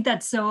 I think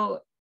that's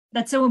so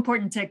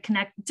important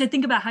to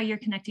think about how you're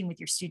connecting with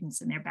your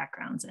students and their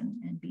backgrounds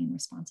and being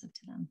responsive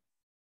to them.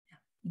 Yeah,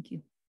 thank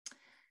you.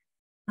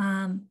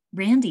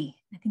 Randy,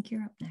 I think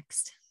you're up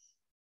next.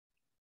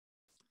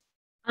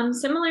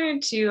 Similar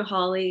to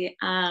Holly,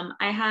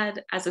 I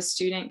had as a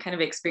student kind of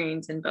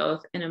experience in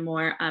both, in a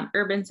more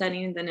urban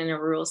setting than in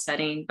a rural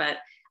setting, but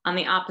on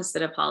the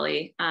opposite of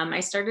Holly. I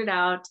started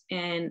out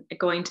in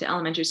going to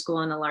elementary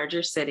school in a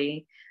larger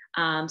city.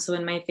 So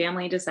when my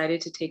family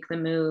decided to take the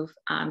move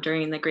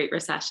during the Great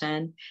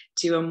Recession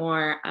to a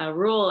more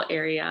rural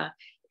area,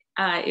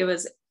 it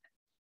was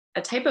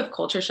a type of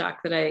culture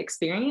shock that I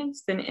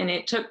experienced. And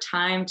it took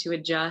time to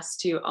adjust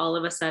to all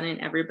of a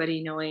sudden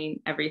everybody knowing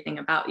everything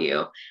about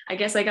you. I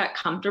guess I got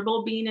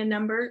comfortable being a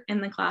number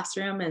in the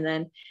classroom, and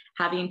then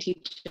having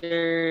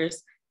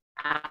teachers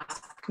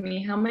ask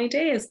me how my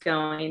day is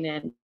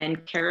going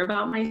and care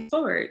about my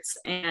sports,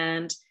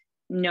 and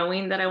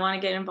knowing that I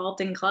want to get involved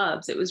in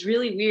clubs. It was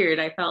really weird.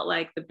 I felt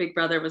like the big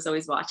brother was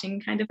always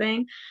watching kind of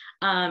thing.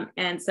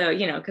 And so,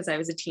 because I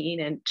was a teen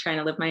and trying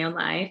to live my own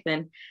life.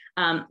 And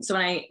so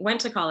when I went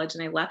to college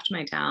and I left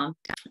my town,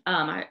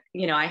 I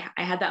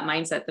had that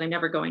mindset that I'm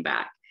never going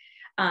back.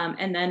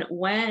 And then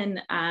when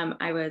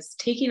I was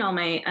taking all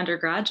my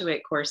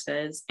undergraduate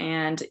courses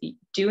and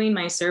doing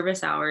my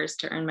service hours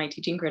to earn my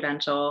teaching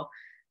credential,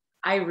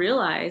 I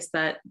realized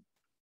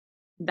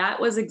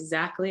that was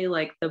exactly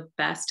like the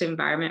best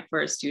environment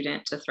for a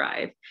student to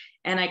thrive.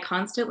 And I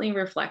constantly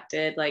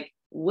reflected, like,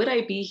 would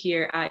I be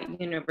here at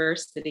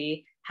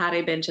university had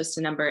I been just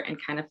a number and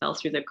kind of fell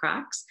through the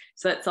cracks?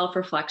 So that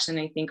self-reflection,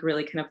 I think,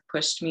 really kind of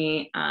pushed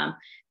me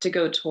to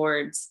go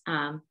towards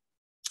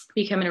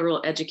becoming a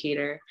rural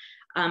educator.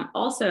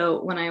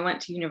 Also, when I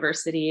went to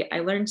university, I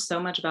learned so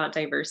much about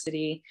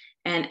diversity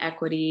and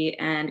equity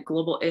and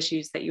global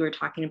issues that you were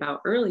talking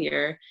about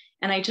earlier.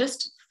 And I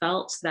just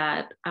felt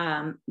that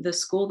the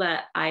school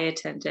that I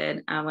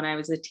attended when I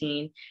was a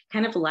teen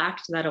kind of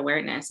lacked that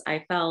awareness.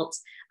 I felt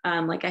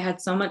like I had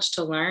so much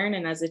to learn.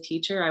 And as a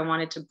teacher, I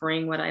wanted to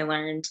bring what I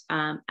learned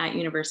at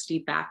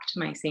university back to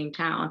my same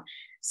town.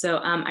 So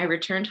I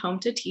returned home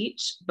to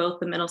teach. Both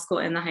the middle school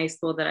and the high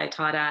school that I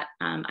taught at,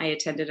 I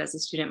attended as a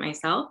student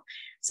myself.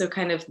 So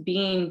kind of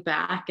being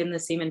back in the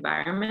same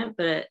environment,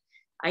 but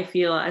I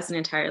feel as an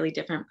entirely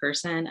different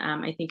person,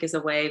 I think is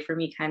a way for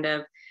me kind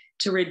of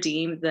to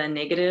redeem the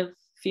negative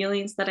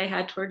feelings that I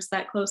had towards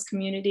that close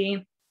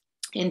community,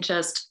 and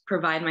just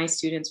provide my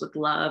students with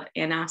love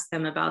and ask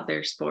them about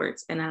their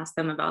sports and ask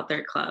them about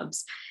their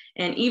clubs.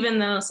 And even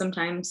though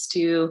sometimes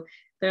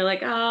they're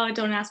like, oh,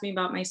 don't ask me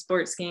about my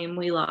sports game,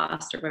 we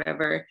lost or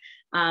whatever.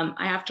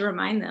 I have to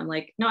remind them,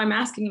 like, no, I'm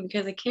asking you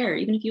because I care,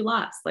 even if you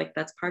lost, like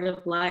that's part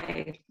of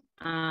life.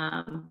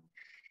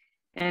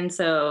 And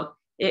so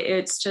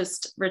it's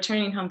just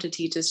returning home to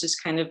teach has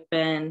just kind of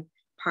been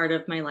part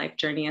of my life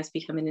journey as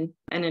becoming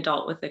an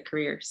adult with a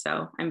career.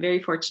 So I'm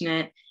very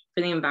fortunate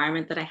for the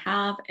environment that I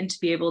have and to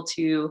be able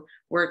to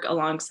work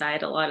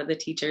alongside a lot of the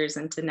teachers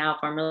and to now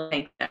formally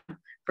thank them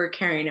for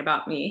caring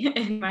about me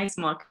in my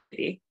small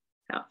community.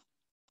 So.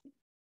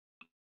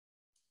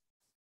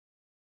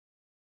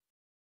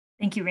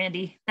 Thank you,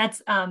 Randy.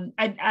 That's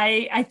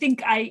I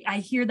think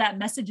I hear that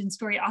message and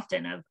story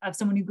often of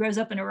someone who grows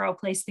up in a rural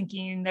place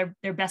thinking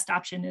their best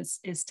option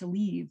is to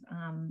leave.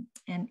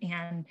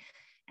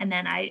 And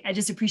then I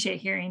just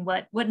appreciate hearing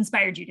what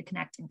inspired you to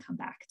connect and come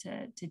back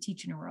to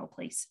teach in a rural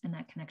place, and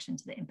that connection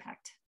to the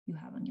impact you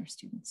have on your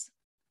students.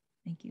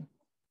 Thank you.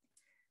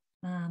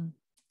 Yeah,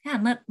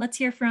 and let's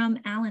hear from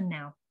Alan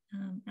now.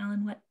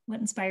 Alan, what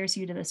inspires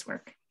you to this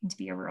work and to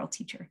be a rural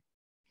teacher?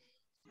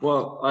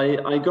 Well,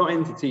 I got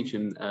into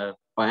teaching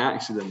by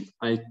accident.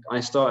 I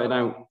started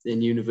out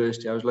in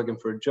university. I was looking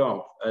for a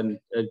job, and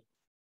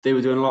they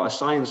were doing a lot of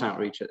science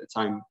outreach at the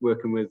time,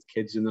 working with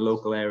kids in the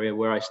local area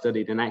where I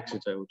studied in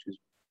Exeter, which is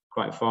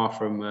quite far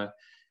from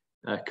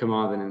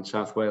Carmarthen in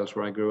South Wales,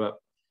 where I grew up.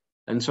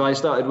 And so I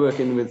started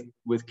working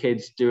with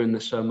kids during the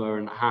summer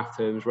and half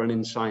terms,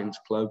 running science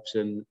clubs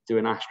and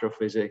doing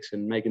astrophysics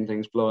and making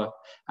things blow up.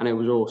 And it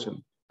was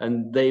awesome.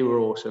 And they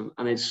were awesome.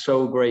 And it's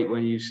so great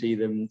when you see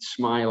them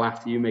smile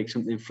after you make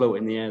something float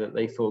in the air that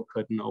they thought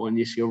couldn't, or when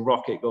you see a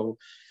rocket go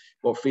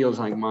what feels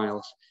like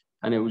miles.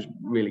 And it was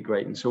really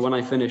great. And so when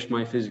I finished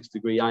my physics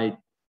degree, I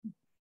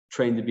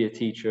trained to be a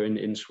teacher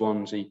in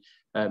Swansea,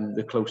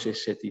 the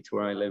closest city to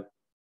where I live.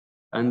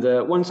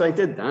 And once I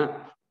did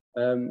that,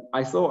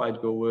 I thought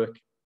I'd go work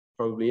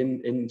probably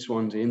in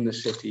Swansea, in the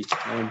city.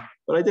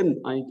 But I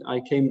didn't.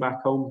 I came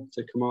back home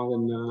to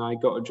Carmarthen and I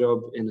got a job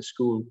in a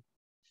school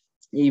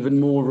even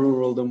more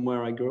rural than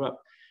where I grew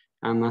up.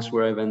 And that's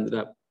where I've ended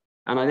up.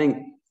 And I think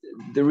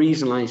the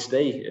reason I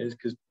stay here is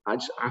because I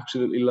just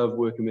absolutely love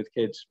working with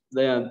kids.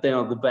 They are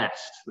the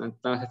best. And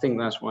I think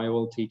that's why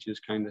all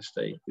teachers kind of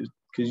stay,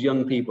 because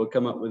young people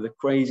come up with the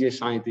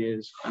craziest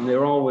ideas and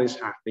they're always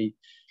happy.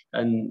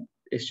 And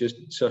it's just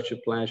such a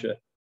pleasure.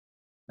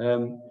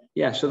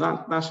 Yeah, so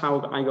that's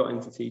how I got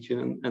into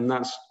teaching. And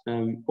that's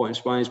what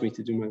inspires me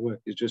to do my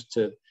work, is just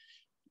to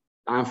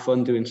have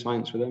fun doing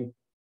science with them.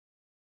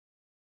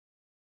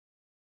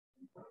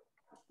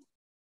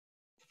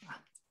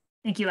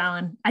 Thank you,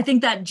 Alan. I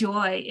think that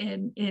joy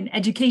in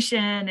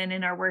education and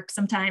in our work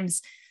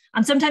sometimes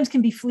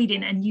can be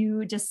fleeting, and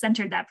you just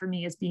centered that for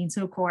me as being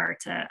so core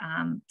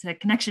to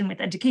connection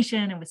with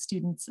education and with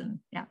students. And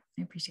yeah,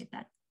 I appreciate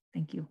that.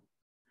 Thank you.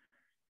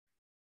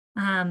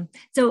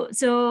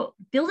 So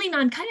building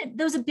on kind of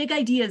those big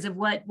ideas of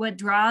what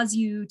draws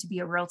you to be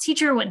a rural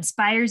teacher, what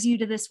inspires you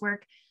to this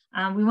work,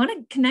 we want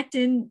to connect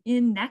in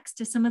next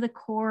to some of the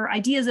core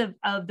ideas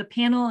of the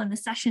panel and the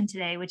session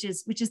today, which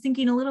is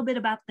thinking a little bit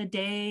about the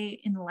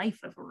day in the life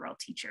of a rural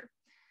teacher.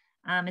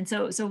 And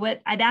so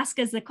what I'd ask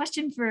as the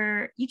question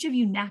for each of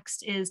you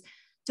next is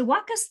to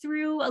walk us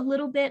through a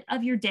little bit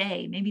of your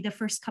day, maybe the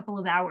first couple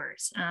of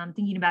hours,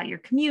 thinking about your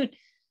commute,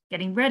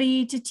 getting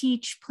ready to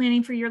teach,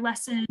 planning for your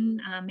lesson,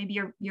 maybe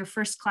your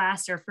first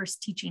class or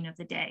first teaching of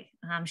the day.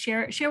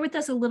 Share with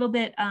us a little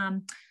bit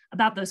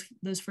about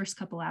those first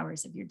couple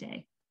hours of your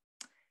day.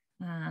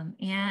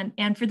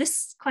 And for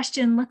this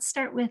question, let's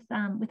start with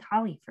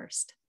Holly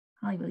first.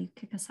 Holly, will you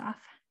kick us off?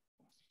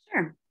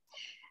 Sure.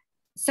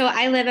 So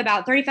I live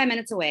about 35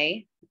 minutes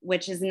away,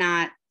 which is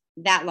not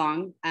that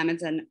long.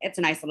 It's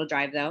a nice little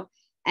drive though.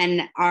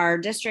 And our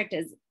district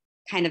is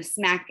kind of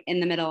smack in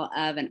the middle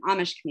of an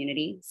Amish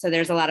community. So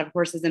there's a lot of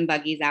horses and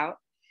buggies out.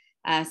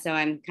 So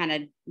I'm kind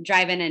of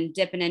driving and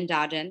dipping and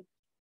dodging.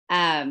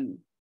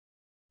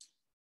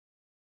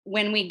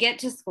 When we get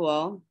to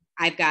school,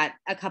 I've got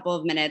a couple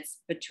of minutes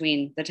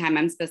between the time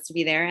I'm supposed to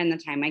be there and the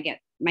time I get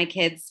my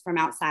kids from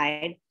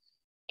outside.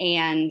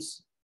 And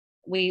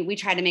we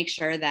try to make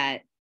sure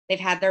that they've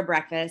had their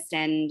breakfast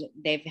and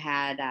they've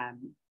had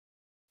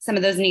some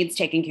of those needs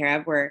taken care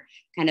of. We're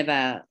kind of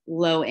a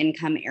low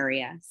income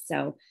area.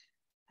 So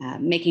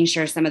making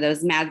sure some of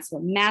those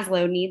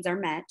Maslow needs are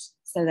met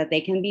so that they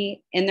can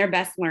be in their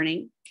best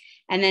learning.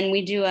 And then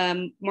we do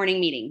a morning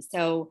meeting.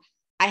 So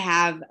I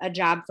have a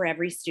job for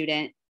every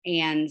student,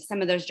 and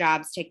some of those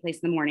jobs take place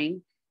in the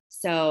morning.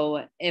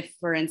 So if,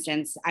 for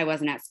instance, I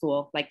wasn't at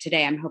school, like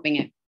today, I'm hoping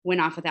it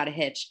went off without a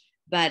hitch,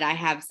 but I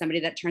have somebody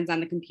that turns on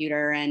the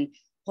computer and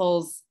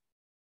pulls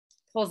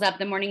up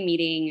the morning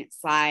meeting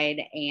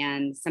slide,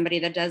 and somebody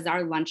that does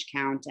our lunch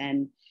count,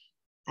 and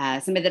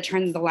somebody that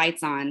turns the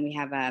lights on. We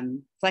have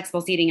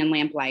flexible seating and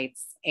lamp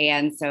lights.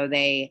 And so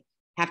they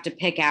have to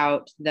pick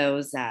out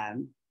those,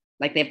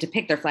 like they have to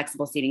pick their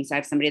flexible seating. So I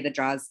have somebody that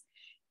draws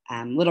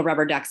little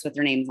rubber ducks with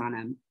their names on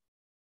them.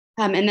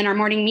 And then our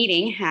morning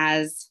meeting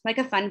has like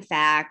a fun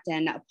fact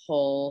and a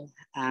poll,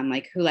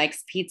 like who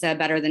likes pizza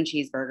better than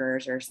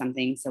cheeseburgers or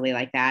something silly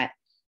like that.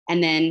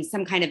 And then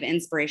some kind of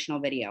inspirational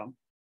video.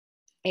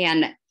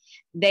 And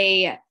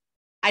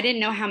I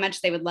didn't know how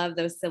much they would love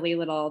those silly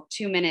little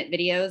 2-minute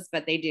videos,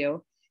 but they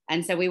do.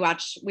 And so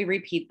we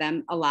repeat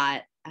them a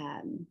lot,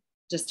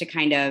 just to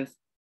kind of,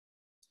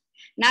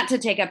 not to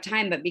take up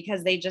time, but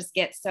because they just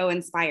get so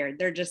inspired.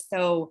 They're just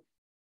so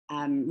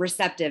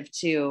receptive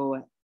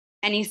to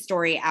any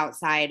story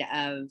outside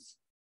of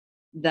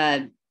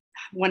the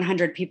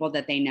 100 people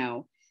that they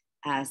know.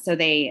 So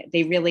they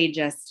really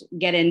just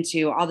get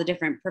into all the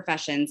different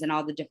professions and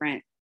all the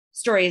different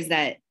stories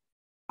that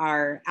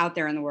are out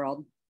there in the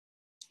world.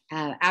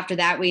 After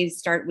that, we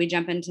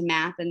jump into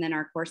math and then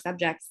our core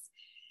subjects.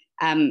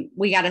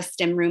 We got a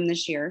STEM room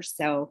this year,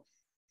 so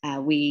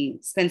we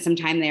spend some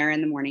time there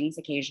in the mornings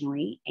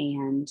occasionally.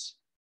 And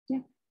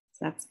yeah,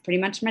 so that's pretty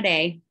much my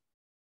day.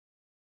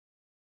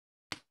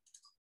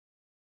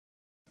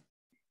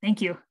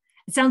 Thank you.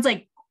 It sounds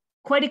like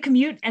quite a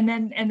commute, and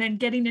then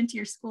getting into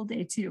your school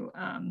day too.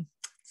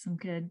 Some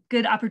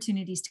good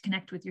opportunities to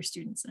connect with your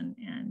students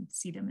and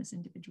see them as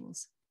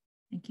individuals.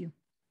 Thank you.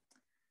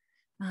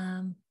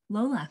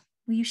 Lola,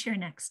 will you share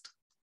next?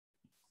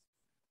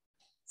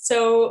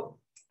 So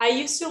I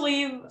used to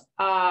live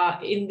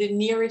in the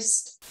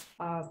nearest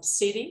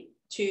city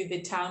to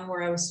the town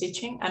where I was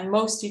teaching, and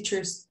most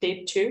teachers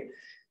did too.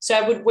 So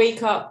I would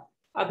wake up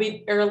a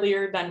bit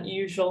earlier than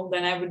usual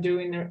than I would do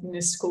in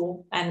the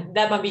school. And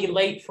that might be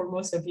late for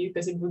most of you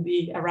because it would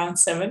be around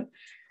 7.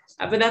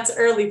 But that's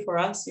early for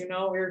us, you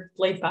know, we're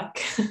laid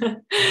back.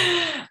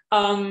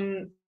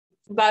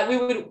 But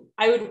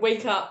I would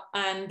wake up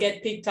and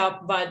get picked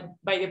up by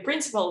the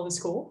principal of the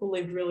school, who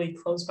lived really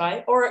close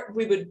by, or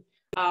we would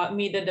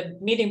meet at the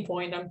meeting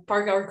point and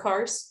park our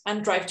cars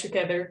and drive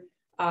together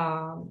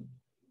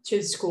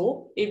to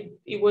school.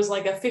 It was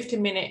like a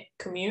 50-minute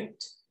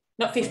commute,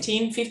 not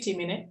 15, 50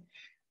 minute.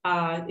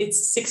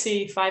 It's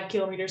 65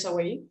 kilometers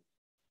away.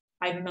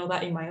 I don't know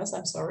that in miles,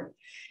 I'm sorry.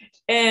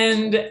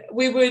 And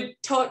we would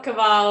talk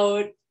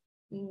about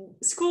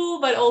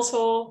school, but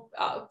also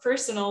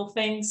personal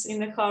things in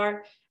the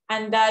car.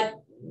 And that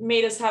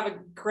made us have a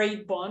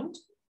great bond.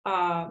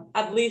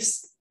 At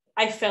least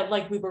I felt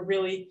like we were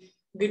really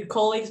good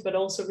colleagues, but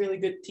also really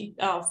good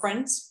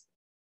friends.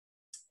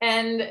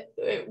 And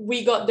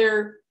we got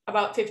there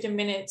about 15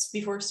 minutes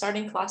before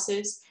starting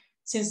classes.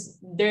 Since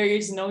there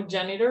is no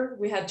janitor,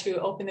 we had to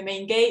open the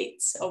main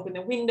gates, open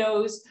the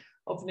windows,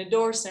 open the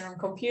doors, turn on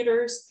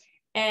computers.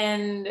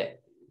 And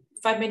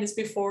 5 minutes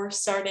before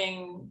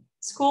starting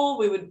school,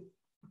 we would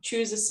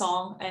choose a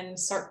song and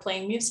start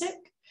playing music.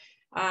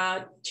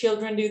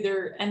 Children do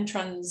their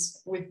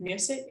entrance with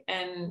music,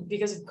 and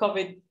because of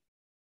COVID,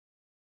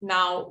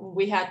 now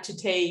we had to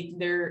take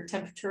their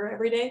temperature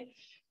every day.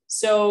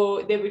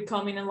 So they would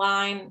come in a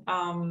line,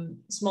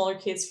 smaller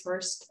kids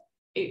first.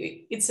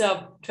 It's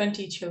a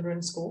 20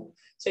 children school,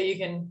 so you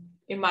can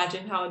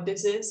imagine how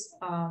this is.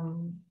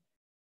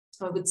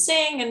 I would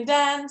sing and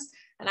dance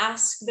and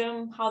ask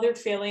them how they're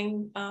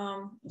feeling.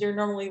 They're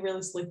normally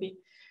really sleepy.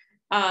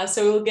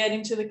 So we'll get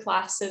into the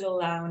class, settle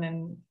down,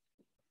 and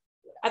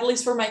at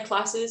least for my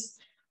classes,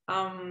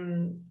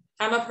 I'm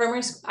a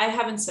primary school, I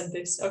haven't said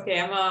this, okay,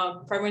 I'm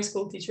a primary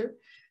school teacher,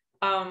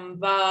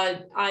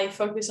 but I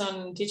focus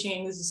on teaching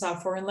English as a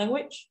foreign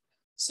language.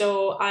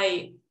 So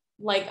I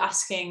like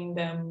asking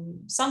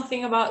them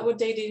something about what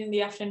they did in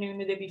the afternoon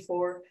the day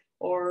before,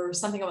 or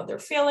something about their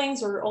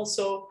feelings, or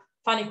also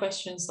funny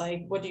questions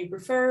like, what do you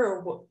prefer,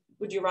 or what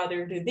would you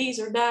rather do, this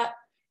or that,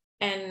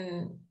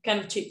 and kind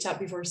of chit chat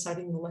before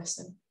starting the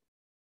lesson.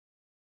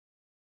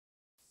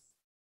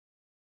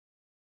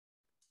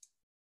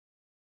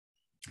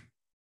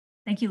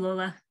 Thank you,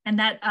 Lola. And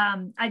that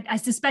I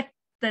suspect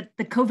that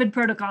the COVID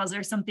protocols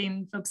are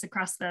something folks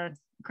across the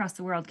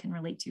world can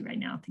relate to right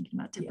now, thinking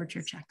about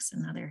temperature checks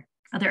and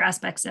other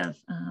aspects of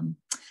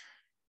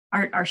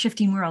our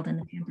shifting world in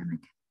the pandemic.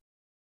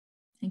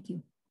 Thank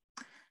you.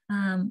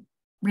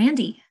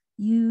 Randy,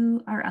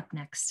 you are up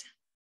next.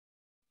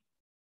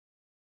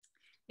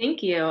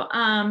 Thank you.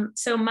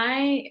 So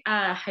my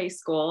high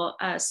school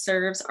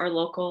serves our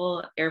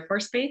local Air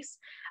Force Base.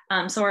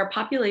 So our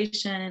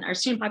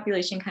student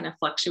population kind of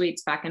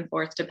fluctuates back and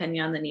forth depending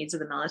on the needs of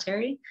the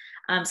military.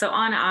 So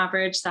on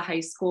average, the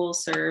high school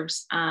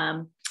serves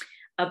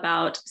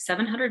about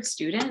 700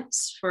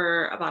 students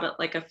for about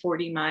like a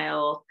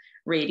 40-mile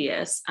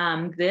radius.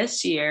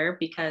 This year,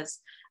 because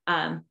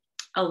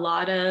a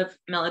lot of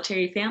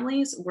military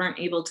families weren't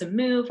able to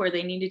move where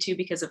they needed to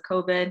because of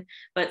COVID,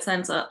 but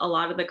since a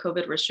lot of the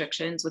COVID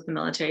restrictions with the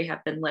military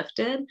have been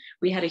lifted,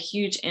 we had a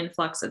huge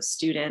influx of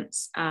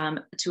students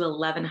to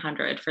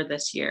 1,100 for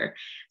this year.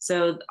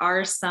 So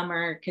our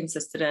summer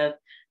consisted of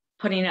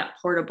putting up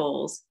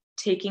portables,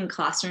 taking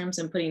classrooms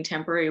and putting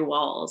temporary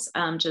walls.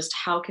 Just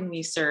how can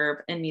we serve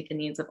and meet the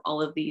needs of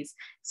all of these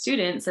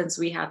students since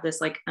we have this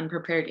like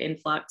unprepared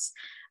influx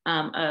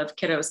of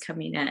kiddos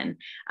coming in.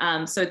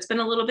 So it's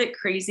been a little bit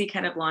crazy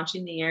kind of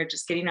launching the year,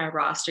 just getting our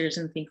rosters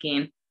and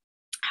thinking,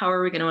 how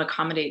are we going to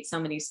accommodate so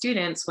many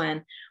students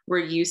when we're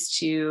used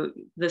to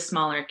the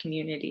smaller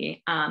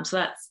community? So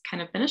that's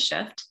kind of been a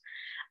shift.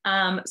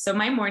 So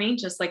my morning,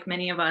 just like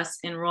many of us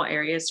in rural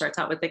areas, starts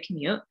out with a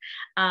commute.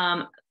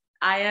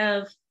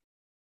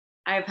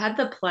 I've had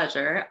the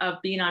pleasure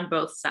of being on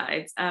both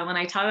sides. When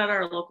I taught at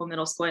our local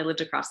middle school, I lived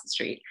across the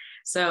street.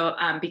 So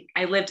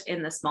I lived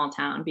in the small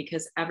town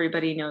because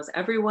everybody knows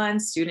everyone.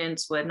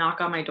 Students would knock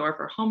on my door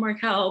for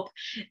homework help.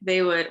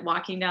 They would,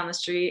 walking down the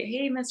street,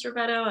 hey, Mr.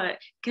 Beto,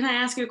 can I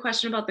ask you a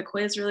question about the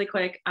quiz really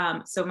quick?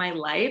 So my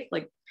life,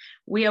 like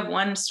we have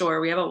one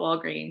store, we have a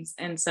Walgreens.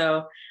 And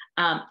so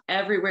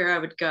Everywhere I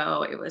would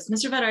go, it was,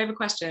 Mr. Vedder, I have a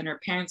question, or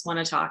parents want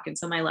to talk. And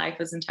so my life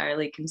was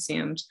entirely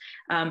consumed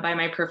by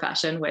my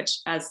profession, which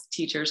as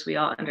teachers, we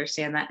all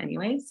understand that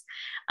anyways.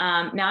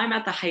 Now I'm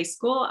at the high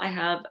school. I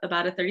have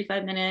about a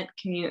 35-minute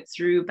commute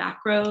through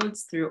back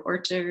roads, through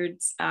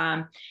orchards.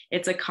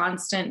 It's a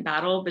constant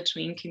battle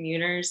between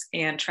commuters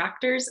and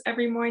tractors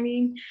every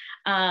morning.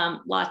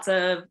 Lots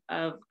of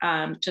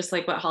just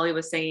like what Holly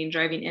was saying,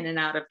 driving in and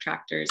out of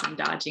tractors and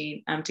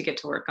dodging to get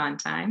to work on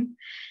time.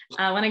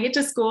 When I get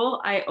to school,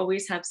 I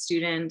always have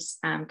students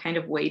kind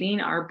of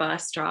waiting. Our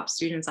bus drops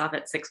students off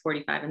at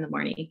 6:45 in the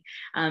morning.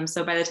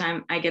 So by the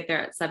time I get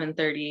there at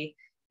 7:30,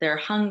 they're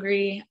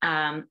hungry.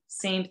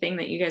 Same thing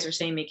that you guys are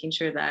saying, making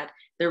sure that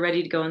they're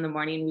ready to go in the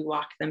morning. We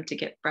walk them to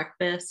get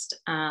breakfast.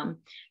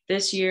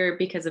 This year,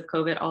 because of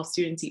COVID, all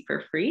students eat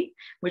for free,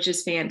 which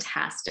is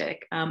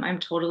fantastic. I'm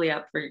totally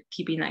up for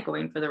keeping that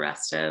going for the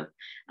rest of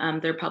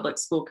their public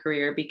school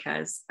career,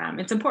 because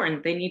it's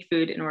important. They need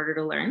food in order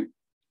to learn.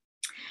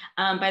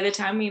 By the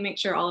time we make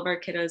sure all of our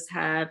kiddos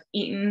have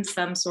eaten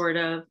some sort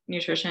of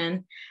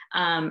nutrition,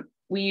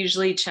 we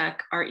usually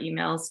check our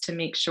emails to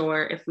make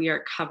sure if we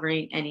are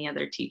covering any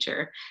other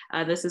teacher.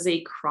 This is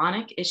a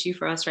chronic issue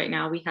for us right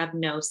now. We have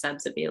no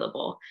subs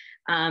available.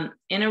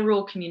 In a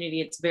rural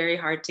community, it's very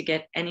hard to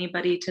get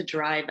anybody to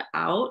drive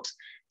out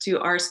to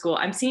our school.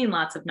 I'm seeing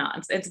lots of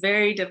nods. It's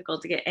very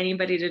difficult to get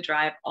anybody to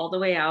drive all the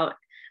way out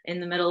in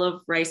the middle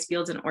of rice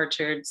fields and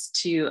orchards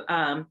to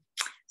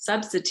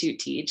substitute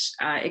teach,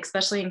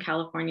 especially in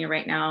California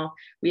right now.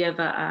 We have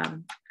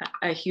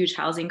a huge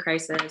housing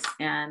crisis,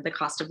 and the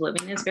cost of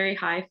living is very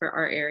high for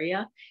our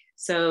area.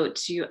 So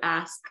to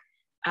ask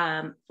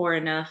for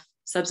enough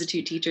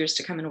substitute teachers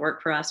to come and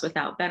work for us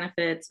without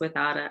benefits,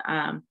 without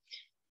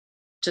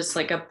just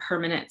like a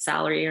permanent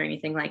salary or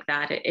anything like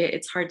that,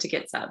 it's hard to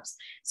get subs.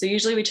 So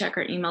usually we check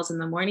our emails in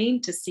the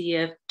morning to see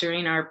if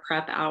during our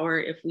prep hour,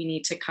 if we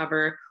need to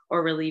cover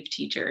or relieve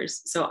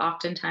teachers. So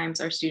oftentimes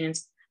our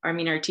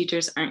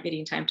teachers aren't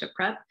getting time to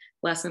prep,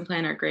 lesson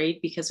plan, or grade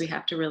because we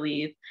have to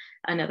relieve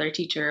another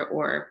teacher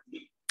or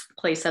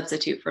play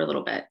substitute for a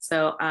little bit.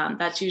 So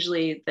that's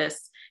usually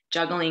this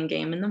juggling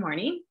game in the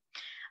morning.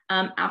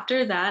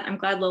 After that, I'm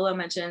glad Lola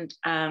mentioned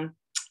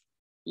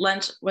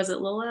lunch. Was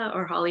it Lola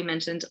or Holly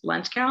mentioned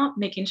lunch count,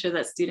 making sure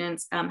that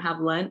students have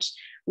lunch.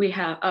 We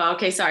have, oh,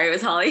 okay, sorry, it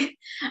was Holly.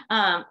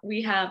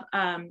 We have,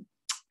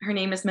 her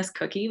name is Miss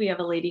Cookie. We have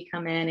a lady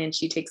come in and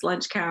she takes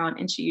lunch count,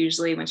 and she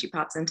usually, when she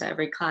pops into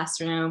every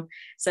classroom,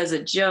 says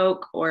a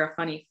joke or a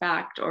funny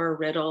fact or a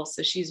riddle.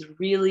 So she's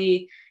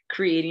really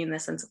creating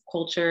this sense of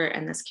culture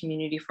and this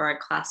community for our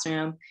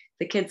classroom.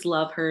 The kids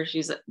love her.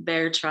 She's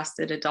their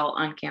trusted adult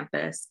on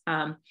campus.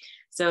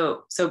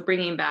 So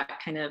bringing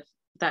back kind of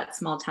that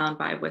small town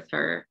vibe with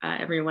her.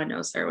 Everyone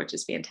knows her, which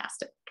is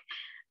fantastic.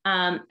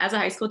 As a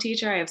high school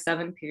teacher, I have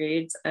 7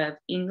 periods of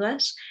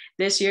English.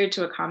 This year,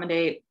 to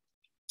accommodate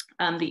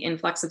the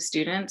influx of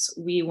students,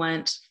 we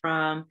went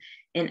from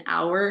an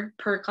hour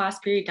per class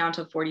period down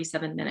to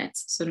 47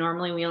 minutes. So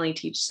normally we only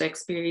teach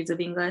 6 periods of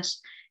English.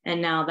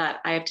 And now that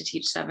I have to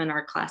teach 7,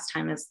 our class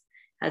time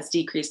has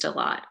decreased a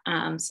lot.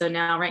 So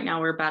right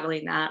now we're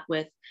battling that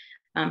with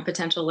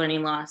potential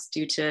learning loss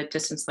due to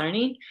distance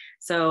learning.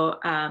 So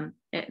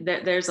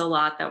there's a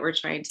lot that we're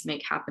trying to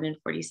make happen in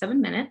 47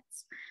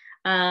 minutes.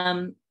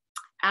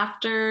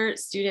 After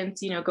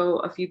students, go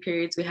a few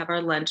periods, we have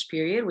our lunch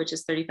period, which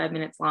is 35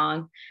 minutes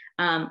long.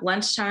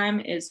 Lunchtime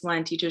is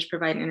when teachers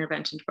provide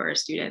intervention for our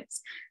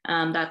students.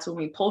 That's when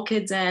we pull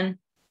kids in,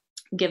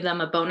 give them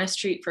a bonus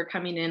treat for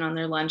coming in on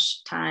their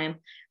lunch time,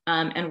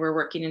 and we're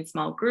working in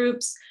small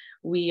groups.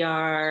 We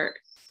are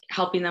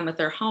helping them with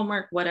their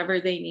homework, whatever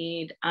they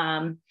need.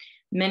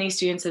 Many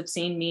students have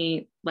seen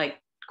me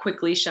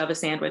quickly shove a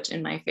sandwich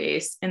in my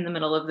face in the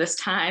middle of this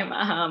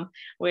time,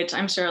 which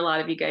I'm sure a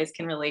lot of you guys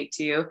can relate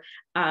to.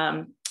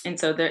 And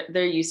so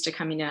they're used to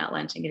coming in at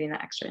lunch and getting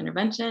that extra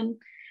intervention.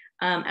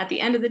 At the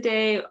end of the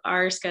day,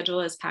 our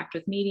schedule is packed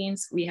with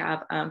meetings. We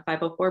have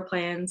 504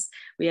 plans.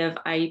 We have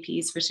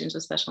IEPs for students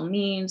with special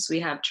needs.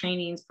 We have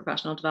trainings,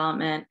 professional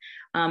development,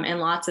 and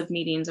lots of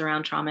meetings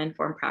around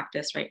trauma-informed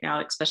practice right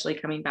now, especially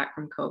coming back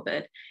from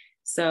COVID.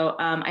 So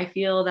I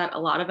feel that a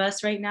lot of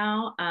us right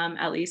now,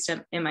 at least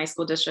in my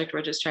school district,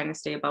 we're just trying to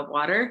stay above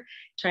water,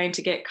 trying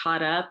to get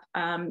caught up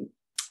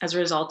as a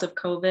result of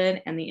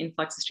COVID and the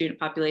influx of student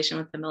population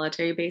with the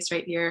military base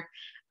right here.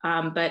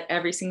 But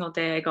every single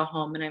day I go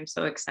home and I'm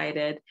so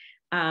excited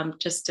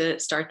just to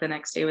start the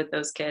next day with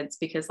those kids,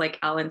 because like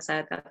Alan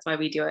said, that's why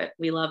we do it.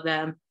 We love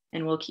them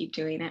and we'll keep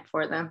doing it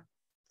for them.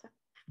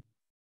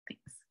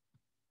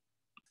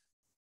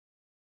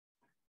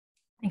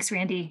 Thanks,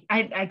 Randy.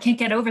 I can't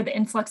get over the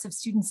influx of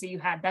students that you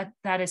had.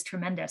 That is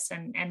tremendous,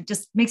 and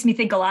just makes me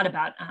think a lot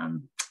about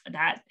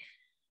that,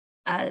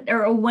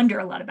 or wonder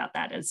a lot about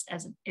that as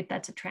if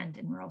that's a trend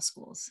in rural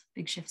schools,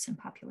 big shifts in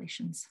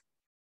populations.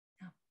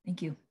 Yeah,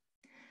 thank you.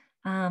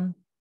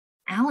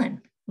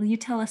 Alan, will you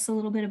tell us a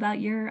little bit about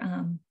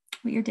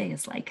what your day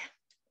is like?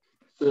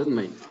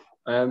 Certainly.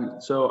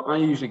 So I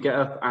usually get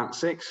up at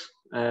 6.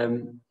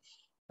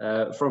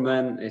 From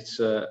then, it's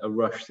a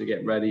rush to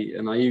get ready,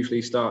 and I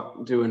usually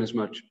start doing as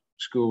much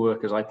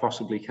schoolwork as I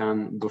possibly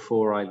can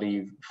before I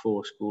leave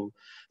for school.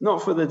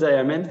 Not for the day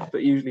I'm in,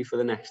 but usually for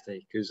the next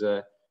day, because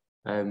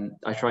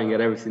I try and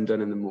get everything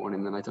done in the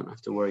morning, then I don't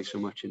have to worry so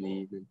much in the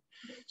evening.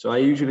 So I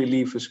usually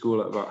leave for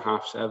school at about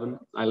 7:30.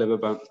 I live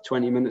about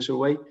 20 minutes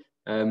away,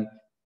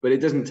 but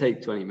it doesn't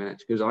take 20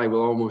 minutes because I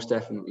will almost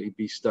definitely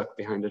be stuck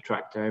behind a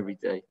tractor every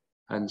day.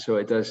 And so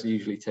it does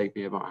usually take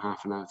me about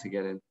half an hour to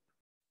get in.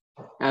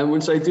 And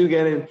once I do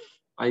get in,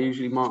 I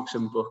usually mark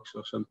some books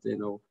or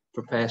something or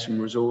prepare some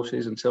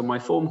resources until my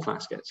form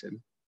class gets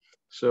in.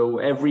 So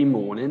every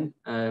morning,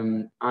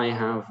 I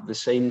have the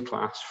same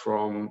class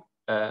from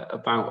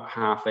about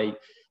 8:30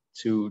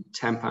 to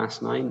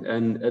 9:10.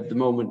 And at the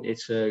moment,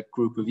 it's a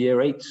group of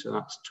year 8, so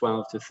that's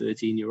 12 to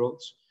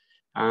 13-year-olds.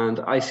 And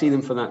I see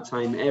them for that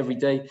time every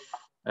day.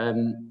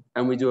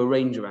 And we do a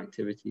range of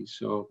activities.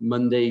 So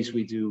Mondays,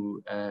 we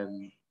do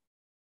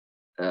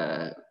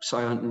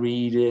silent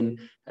reading,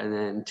 and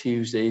then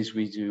Tuesdays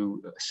we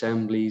do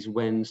assemblies,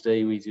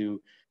 Wednesday we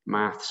do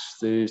maths,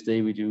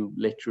 Thursday we do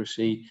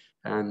literacy,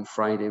 and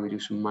Friday we do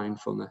some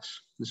mindfulness.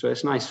 And so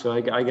it's nice. So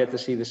I get to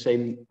see the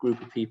same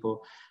group of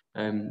people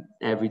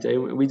every day.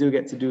 We do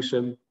get to do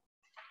some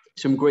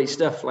great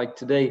stuff. Like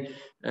today,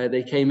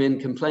 they came in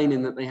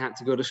complaining that they had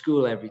to go to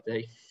school every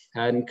day.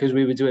 And because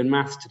we were doing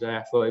maths today,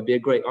 I thought it'd be a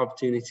great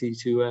opportunity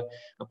to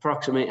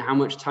approximate how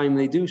much time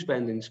they do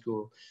spend in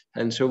school.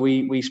 And so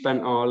we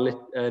spent our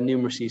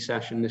numeracy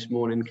session this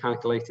morning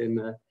calculating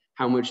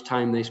how much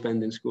time they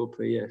spend in school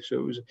per year.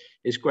 So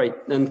it's great.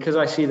 And because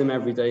I see them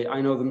every day,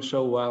 I know them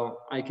so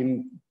well, I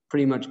can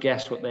pretty much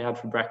guess what they had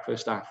for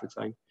breakfast half the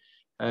time.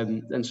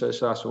 And so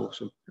that's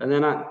awesome. And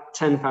then at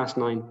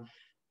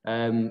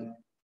 9:10,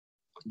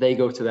 they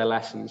go to their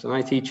lessons. And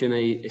I teach in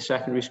a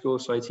secondary school,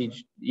 so I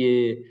teach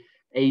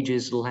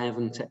ages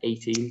 11 to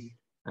 18.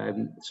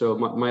 So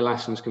my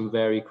lessons can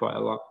vary quite a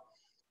lot.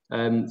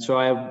 So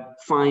I have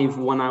 5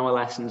 one-hour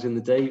lessons in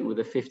the day with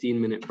a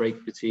 15-minute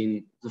break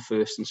between the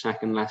first and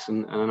second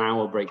lesson and an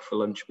hour break for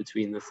lunch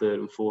between the third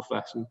and fourth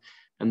lesson.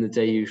 And the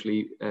day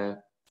usually,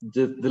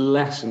 the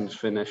lessons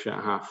finish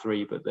at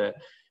 3:30, but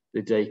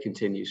the day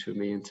continues for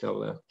me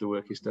until the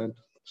work is done.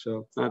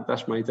 So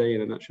that's my day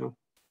in a nutshell.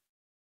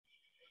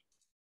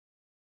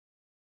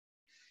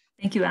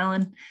 Thank you,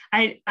 Alan.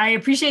 I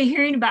appreciate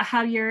hearing about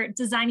how you're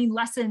designing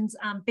lessons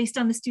based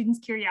on the students'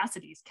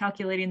 curiosities,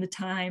 calculating the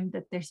time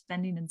that they're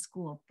spending in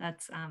school.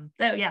 That's,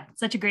 yeah,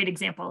 such a great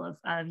example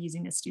of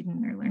using a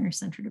student or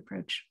learner-centered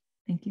approach.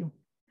 Thank you.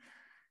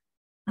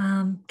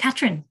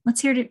 Katrin,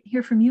 let's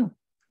hear from you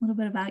a little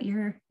bit about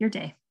your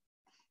day.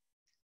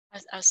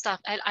 I'll start.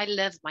 I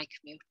love my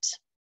commute.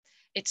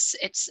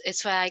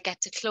 It's where I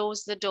get to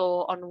close the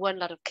door on one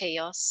lot of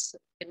chaos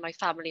in my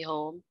family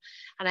home,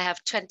 and I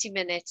have 20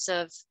 minutes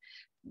of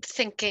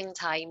thinking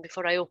time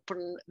before I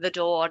open the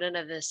door on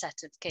another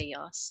set of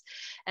chaos.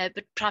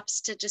 But perhaps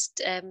to just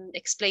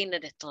explain a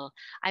little,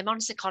 I'm on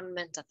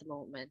secondment at the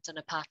moment on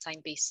a part-time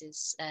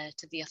basis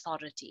to the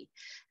authority,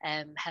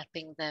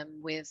 helping them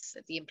with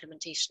the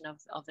implementation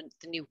of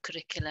the new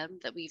curriculum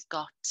that we've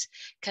got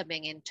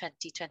coming in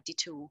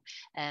 2022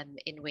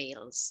 in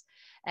Wales.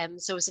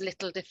 So it's a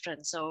little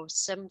different. So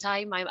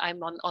sometime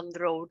I'm on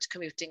the road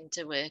commuting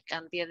to work,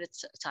 and the other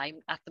time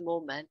at the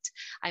moment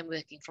I'm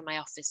working from my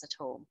office at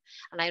home,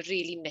 and I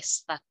really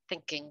miss that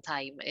thinking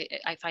time.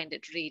 I find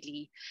it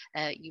really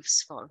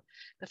useful.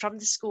 But from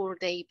the school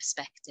day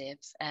perspective,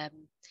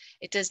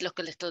 it does look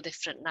a little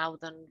different now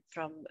than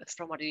from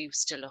what it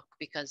used to look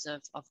because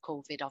of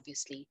COVID,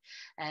 obviously.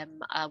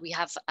 We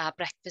have our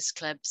breakfast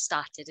club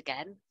started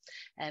again.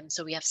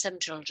 So we have some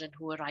children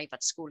who arrive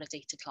at school at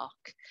 8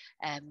 o'clock.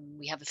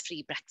 We have a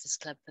free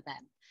breakfast club for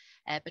them.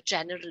 But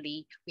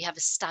generally, we have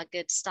a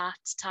staggered start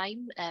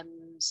time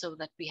so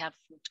that we haven't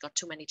got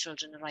too many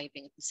children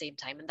arriving at the same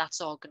time. And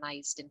that's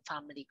organised in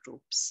family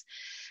groups.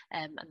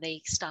 And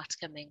they start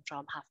coming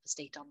from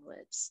 8:30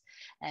 onwards.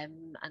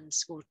 And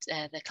school,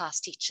 the class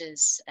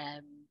teachers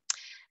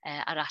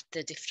are at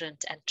the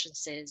different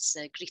entrances,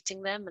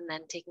 greeting them and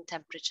then taking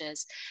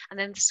temperatures. And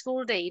then the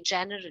school day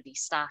generally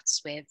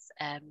starts with,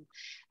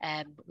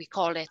 we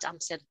call it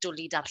Amser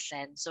Dwli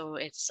Darllen. So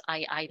it's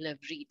I love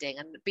reading.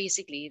 And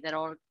basically they're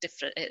all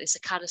different. It's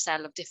a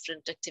carousel of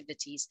different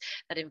activities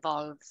that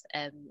involve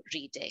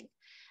reading.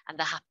 And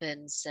that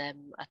happens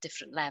at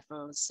different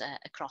levels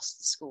across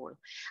the school.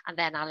 And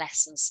then our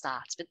lesson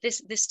starts. But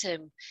this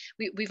term,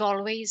 we've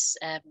always,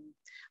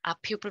 our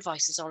pupil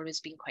voice has always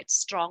been quite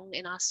strong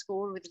in our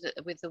school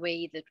with the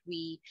way that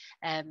we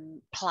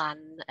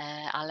plan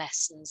our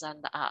lessons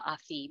and our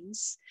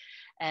themes.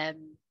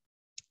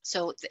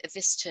 So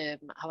this term,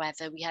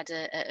 however, we had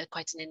a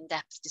quite an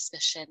in-depth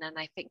discussion, and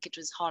I think it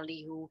was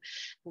Holly who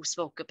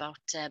spoke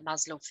about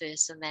Maslow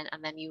first, and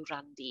then you,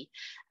 Randy,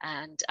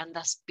 and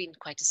that's been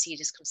quite a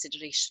serious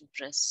consideration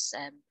for us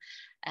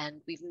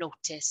and we've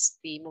noticed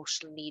the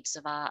emotional needs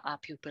of our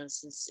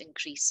pupils has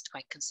increased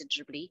quite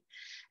considerably.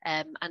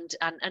 And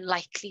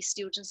likely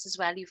students as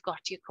well, you've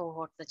got your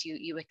cohort that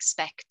you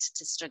expect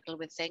to struggle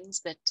with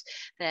things, but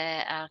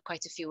there are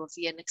quite a few of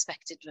the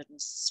unexpected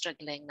ones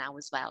struggling now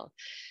as well.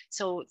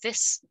 So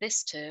this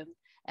term,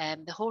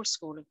 the whole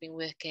school have been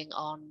working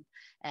on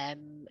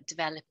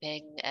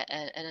developing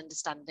an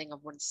understanding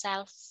of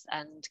oneself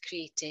and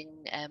creating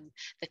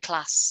the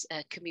class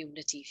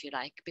community, if you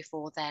like,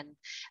 before then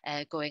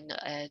going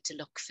to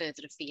look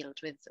further afield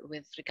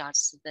with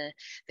regards to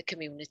the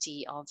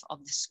community of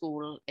the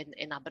school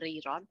in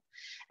Aberaeron.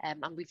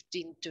 And we've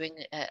been doing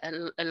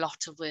a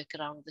lot of work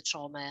around the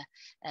trauma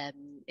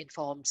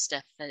informed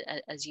stuff,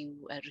 as you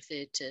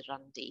referred to,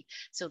 Randy.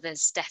 So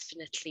there's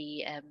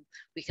definitely,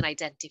 we can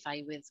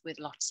identify with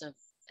lots of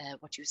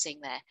what you were saying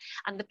there,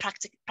 and the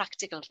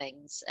practical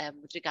things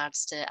with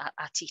regards to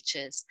our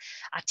teachers.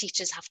 Our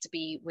teachers have to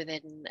be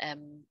within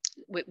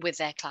with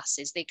their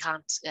classes. They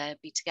can't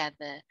be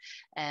together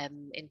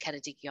in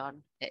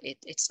Ceredigion.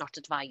 It's not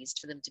advised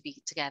for them to be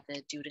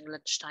together during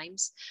lunch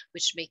times,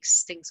 which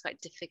makes things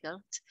quite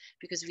difficult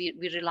because we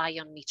rely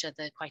on each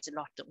other quite a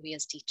lot, don't we,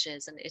 as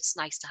teachers, and it's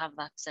nice to have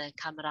that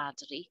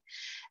camaraderie.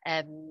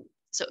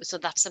 So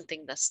that's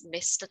something that's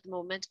missed at the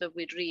moment, but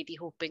we're really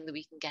hoping that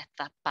we can get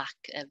that back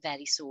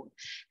very soon.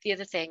 The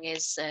other thing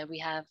is we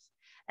have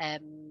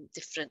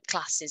different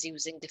classes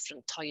using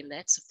different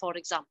toilets. So for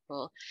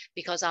example,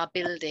 because our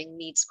building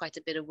needs quite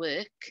a bit of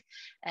work,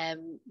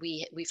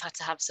 we've had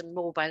to have some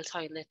mobile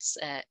toilets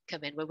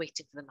come in. We're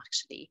waiting for them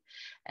actually.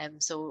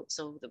 So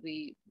that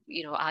we,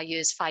 our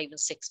years 5 and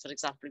 6, for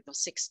example, we've got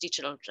 60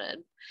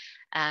 children.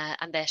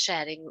 And they're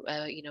sharing,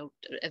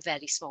 a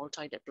very small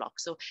toilet block.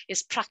 So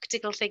it's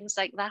practical things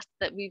like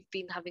that we've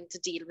been having to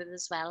deal with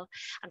as well.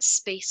 And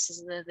space is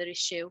another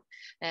issue.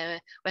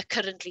 We're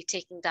currently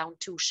taking down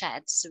 2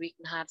 sheds so we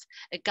can have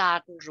a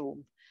garden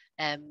room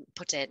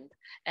put in.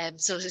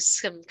 So there's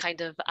some kind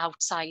of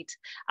outside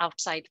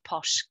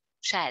posh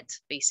shed,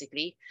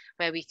 basically,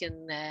 where we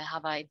can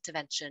have our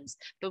interventions,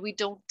 but we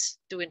don't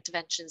do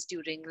interventions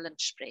during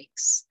lunch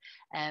breaks.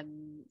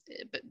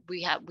 But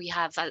we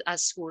have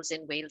as schools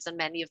in Wales, and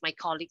many of my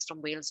colleagues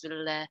from Wales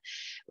will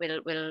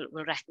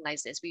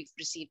recognise this. We've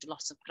received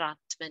lots of grant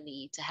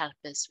money to help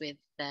us with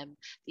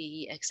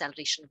the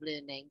acceleration of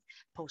learning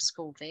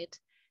post-COVID.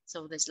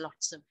 So there's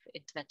lots of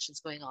interventions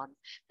going on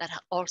that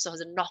also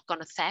has a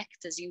knock-on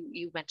effect, as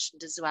you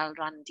mentioned as well,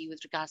 Randy,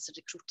 with regards to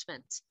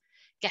recruitment.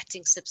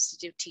 Getting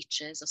substitute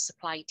teachers, or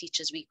supply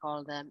teachers we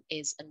call them,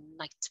 is a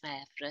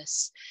nightmare for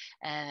us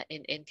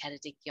in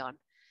Ceredigion.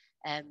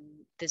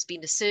 There's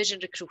been a surge in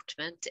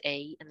recruitment,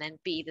 A, and then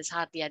B, there's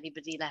hardly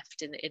anybody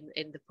left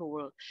in the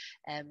pool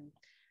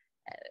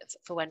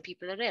for when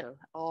people are ill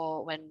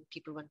or when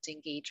people want to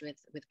engage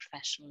with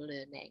professional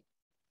learning.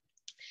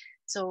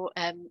 So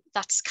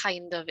that's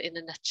kind of, in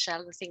a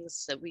nutshell, the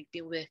things that we've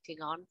been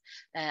working on.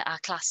 Our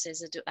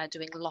classes are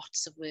doing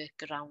lots of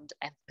work around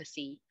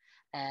empathy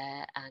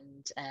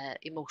and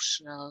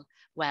emotional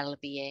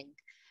well-being.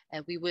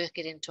 We work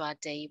it into our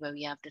day where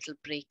we have little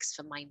breaks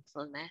for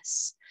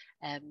mindfulness,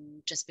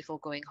 just before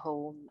going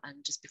home and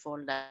just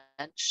before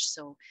lunch.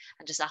 So,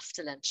 and just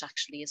after lunch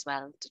actually as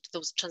well.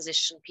 Those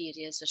transition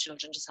periods where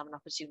children just have an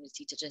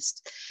opportunity to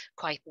just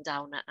quieten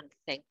down and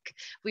think.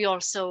 We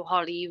also,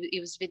 Holly,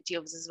 use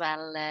videos as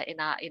well in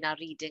our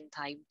reading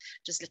time,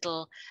 just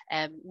little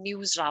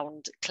news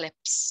round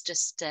clips,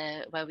 just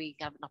where we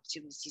have an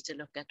opportunity to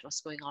look at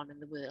what's going on in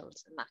the world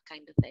and that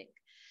kind of thing.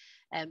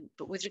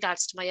 But with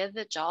regards to my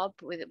other job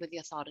with the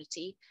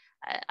authority,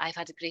 I've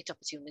had a great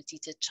opportunity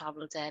to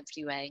travel to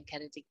everywhere in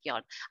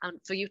Ceredigion. And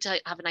for you to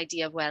have an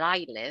idea of where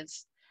I live,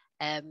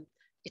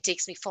 it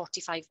takes me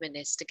 45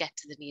 minutes to get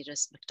to the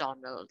nearest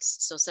McDonald's.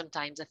 So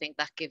sometimes I think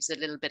that gives a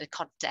little bit of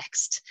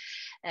context.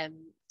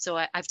 So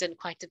I've done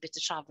quite a bit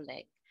of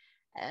traveling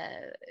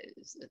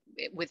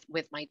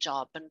with my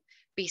job. And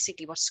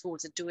basically what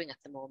schools are doing at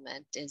the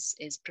moment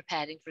is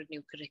preparing for a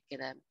new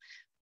curriculum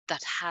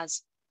that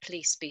has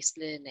place-based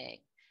learning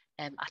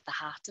at the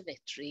heart of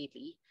it,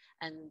 really,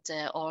 and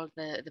all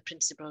the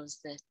principles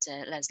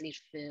that Leslie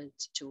referred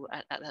to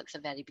at the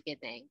very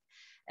beginning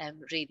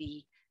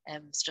really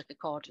struck a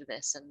chord with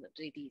us and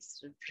really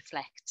sort of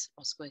reflect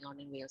what's going on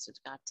in Wales with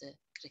regard to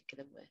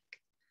curriculum work.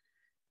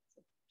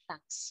 So,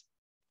 thanks.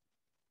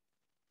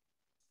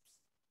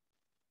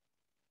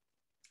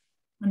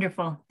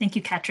 Wonderful. Thank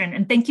you, Katrin.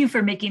 And thank you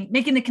for making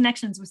the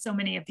connections with so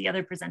many of the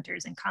other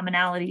presenters and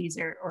commonalities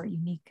or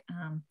unique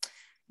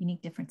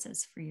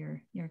differences for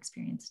your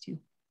experience too.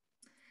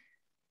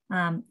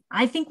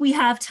 I think we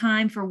have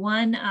time for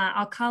one,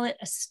 I'll call it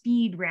a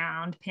speed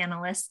round,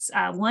 panelists.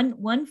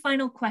 One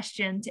final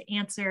question to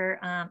answer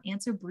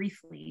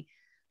briefly.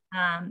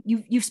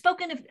 You've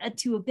spoken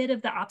to a bit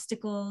of the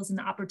obstacles and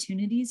the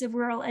opportunities of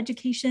rural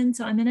education.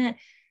 So I'm gonna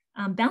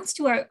bounce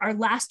to our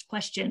last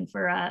question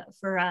for a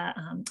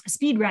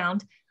speed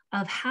round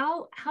of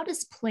how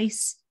does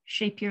place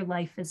shape your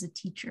life as a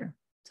teacher?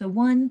 So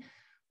one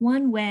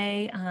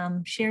way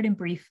shared in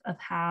brief of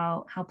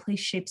how place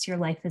shapes your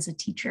life as a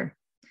teacher.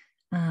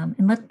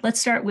 And let's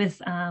start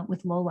with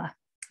Lola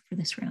for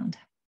this round.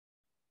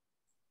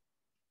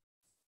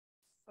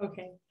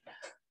 Okay.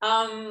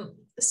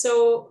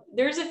 So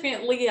there's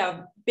definitely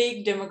a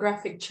big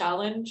demographic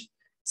challenge,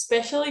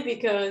 especially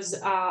because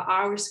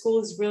our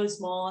school is really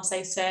small, as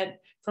I said,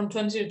 from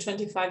 20 to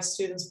 25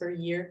 students per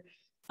year.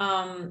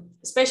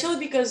 Especially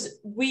because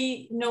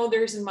we know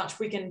there isn't much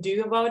we can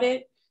do about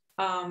it.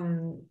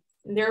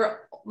 There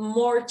are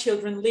more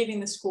children leaving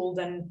the school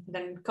than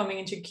coming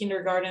into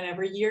kindergarten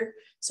every year.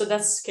 So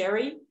that's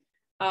scary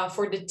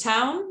for the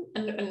town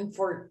and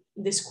for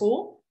the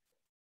school.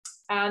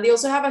 They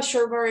also have a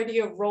short variety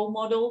of role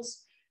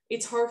models.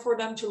 It's hard for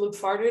them to look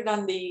farther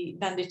than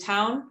the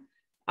town.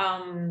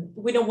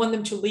 We don't want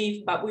them to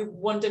leave, but we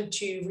want them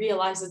to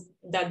realize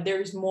that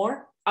there's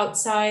more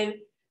outside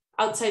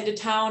the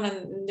town,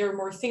 and there are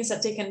more things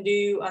that they can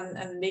do,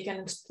 and they can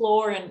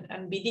explore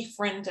and be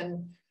different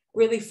and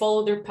really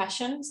follow their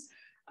passions.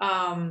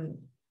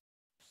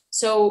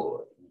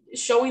 So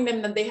showing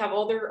them that they have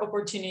other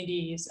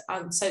opportunities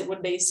outside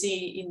what they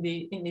see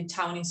in the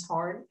town is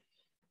hard.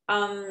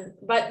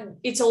 But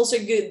it's also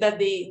good that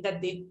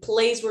the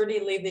place where they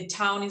live, the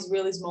town, is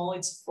really small.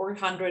 It's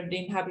 400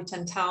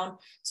 inhabitant town.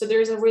 So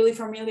there's a really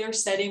familiar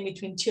setting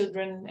between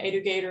children,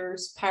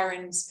 educators,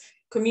 parents,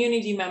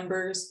 community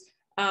members.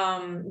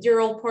 You're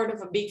all part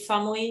of a big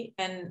family,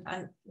 and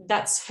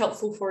that's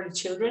helpful for the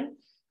children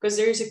because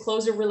there is a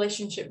closer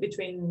relationship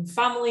between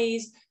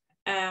families,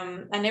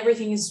 and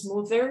everything is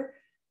smoother.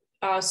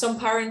 Some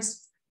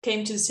parents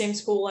came to the same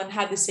school and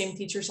had the same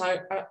teachers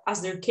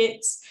as their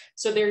kids.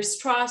 So there's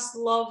trust,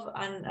 love,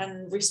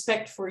 and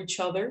respect for each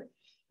other.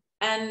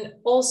 And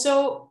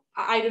also,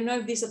 I don't know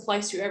if this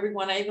applies to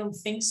everyone, I don't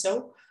think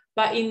so,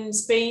 but in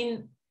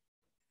Spain,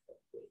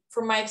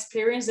 from my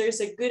experience,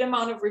 there's a good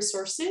amount of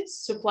resources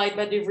supplied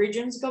by the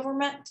region's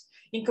government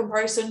in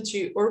comparison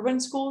to urban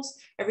schools.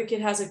 Every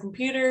kid has a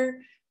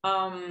computer,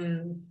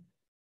 and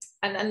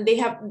they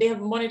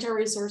have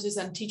monetary resources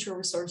and teacher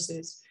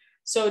resources.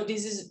 So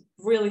this is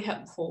really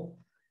helpful.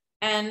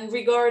 And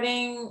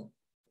regarding,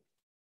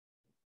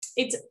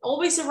 it's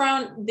always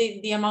around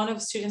the amount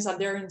of students that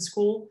they're in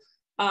school.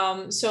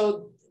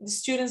 So the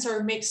students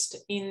are mixed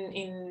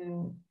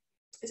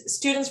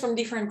students from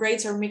different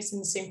grades are mixed in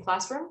the same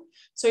classroom.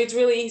 So it's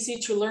really easy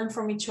to learn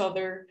from each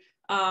other,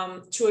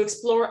 to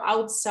explore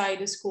outside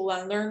the school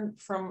and learn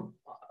from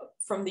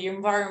the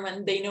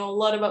environment. They know a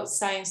lot about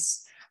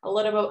science, a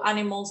lot about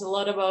animals, a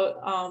lot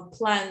about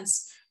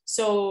plants.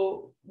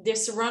 So the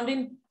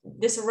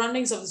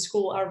surroundings of the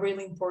school are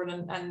really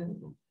important, and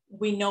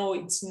we know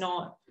it's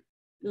not,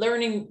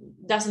 learning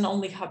doesn't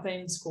only happen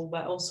in school,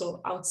 but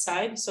also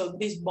outside. So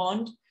this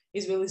bond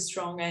is really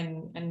strong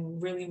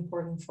and really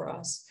important for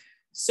us.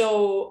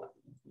 So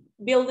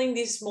building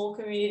this small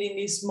community in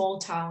this small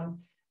town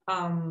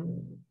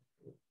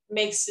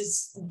makes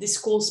the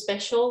school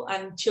special,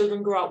 and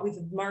children grow up with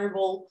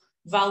admirable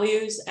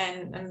values,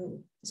 and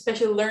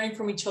especially learning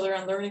from each other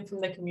and learning from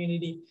the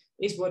community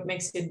is what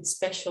makes it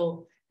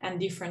special and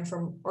different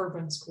from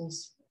urban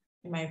schools,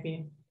 in my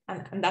opinion.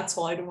 And that's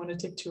all. I don't want to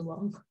take too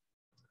long.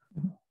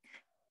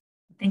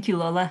 Thank you,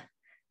 Lola.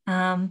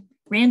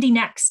 Randy,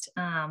 next.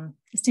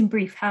 Just in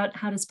brief, how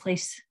does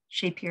place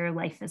shape your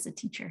life as a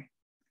teacher?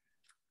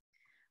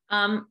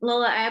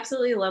 Lola, I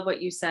absolutely love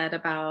what you said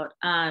about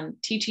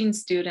teaching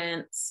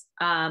students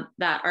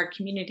that our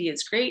community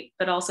is great,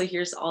 but also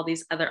here's all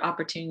these other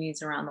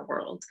opportunities around the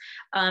world.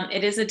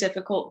 It is a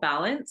difficult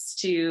balance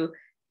to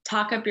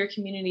talk up your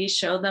community,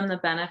 show them the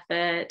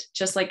benefit,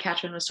 just like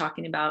Katrin was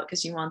talking about,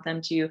 because you want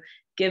them to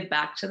give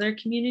back to their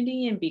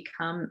community and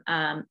become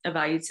a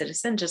valued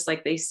citizen, just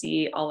like they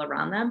see all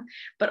around them,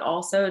 but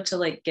also to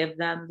like give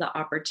them the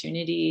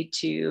opportunity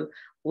to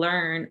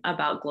learn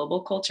about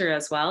global culture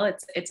as well.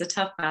 It's a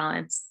tough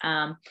balance.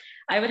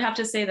 I would have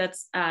to say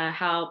that's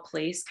how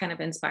place kind of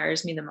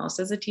inspires me the most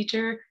as a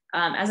teacher.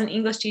 As an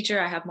English teacher,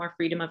 I have more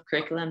freedom of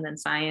curriculum than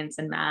science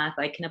and math.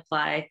 I can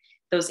apply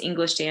those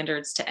English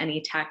standards to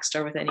any text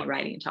or with any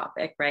writing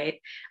topic, right?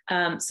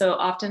 So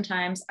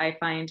oftentimes I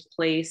find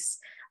place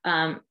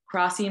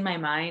crossing my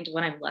mind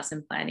when I'm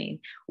lesson planning.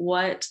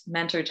 What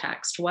mentor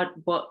text,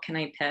 what book can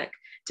I pick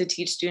to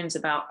teach students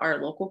about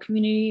our local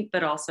community,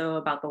 but also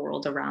about the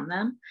world around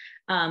them?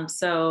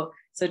 So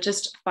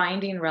just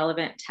finding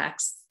relevant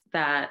texts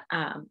that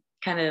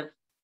kind of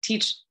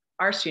teach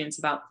our students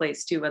about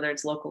place too, whether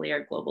it's locally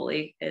or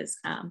globally, is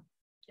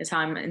how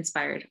I'm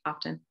inspired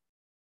often.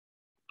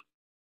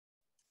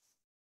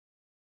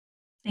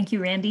 Thank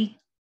you, Randy.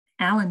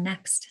 Alan,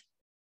 next.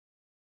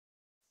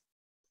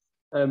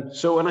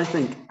 So when I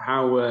think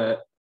how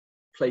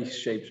place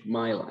shapes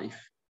my life,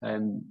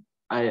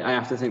 I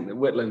have to think that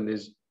Whitland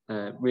is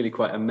really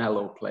quite a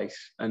mellow place,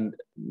 and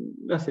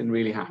nothing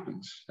really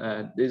happens.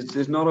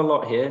 There's not a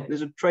lot here.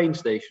 There's a train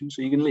station,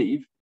 so you can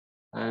leave,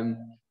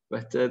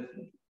 but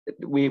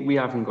we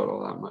haven't got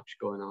all that much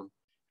going on.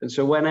 And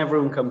so when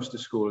everyone comes to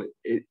school,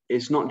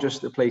 it's not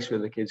just a place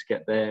where the kids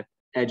get their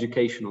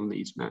educational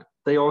needs met.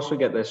 They also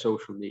get their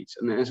social needs,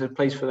 and there's a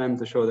place for them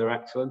to show their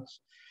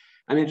excellence.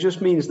 And it just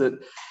means that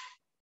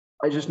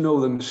I just know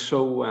them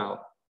so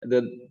well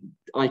that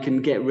I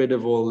can get rid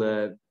of all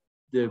the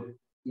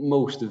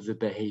most of the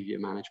behavior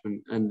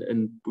management,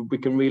 and we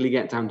can really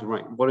get down to,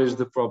 right, what is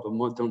the problem?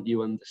 What don't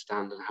you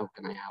understand, and how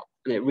can I help?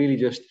 And it really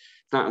just,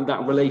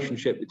 that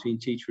relationship between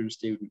teacher and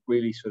student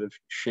really sort of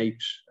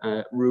shapes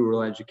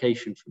rural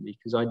education for me,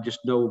 because I just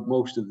know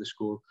most of the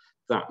school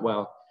that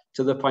well,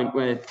 to the point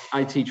where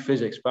I teach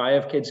physics, but I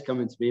have kids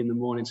coming to me in the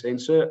morning saying,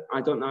 sir,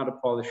 I don't know how to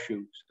polish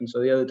shoes. And so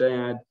the other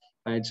day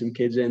I had some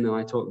kids in and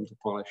I taught them to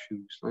polish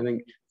shoes. I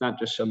think that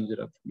just sums it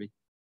up for me.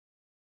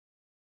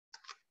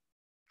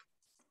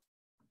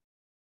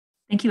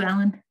 Thank you,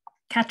 Alan.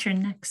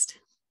 Katrin, next.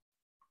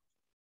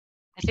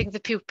 I think the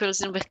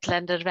pupils in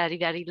Whitland are very,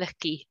 very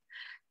lucky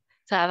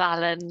to have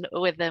Alan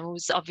with them,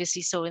 who's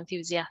obviously so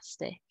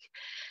enthusiastic.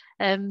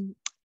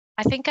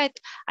 I think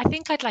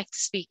I'd like to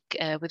speak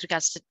with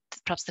regards to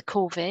perhaps the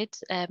COVID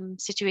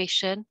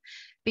situation,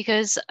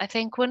 because I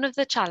think one of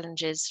the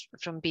challenges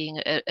from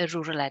being a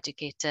rural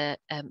educator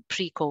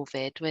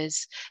pre-COVID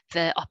was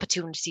the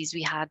opportunities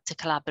we had to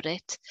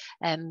collaborate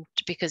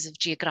because of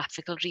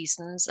geographical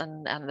reasons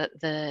and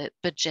the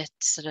budget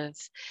sort of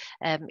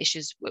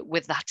issues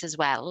with that as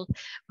well,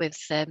 with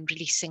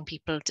releasing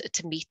people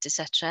to meet,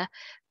 etc.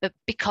 But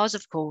because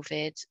of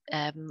COVID,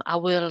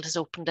 our world has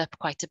opened up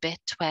quite a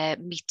bit, where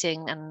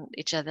meeting and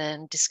each other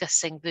and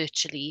discussing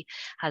virtually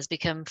has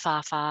become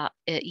far, far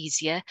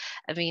easier.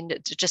 I mean,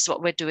 just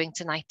what we're doing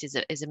tonight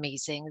is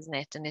amazing, isn't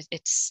it? And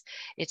it's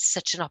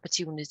such an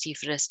opportunity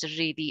for us to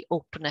really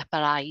open up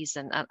our eyes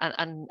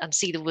and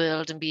see the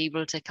world and be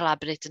able to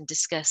collaborate and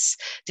discuss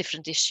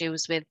different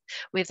issues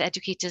with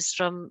educators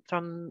from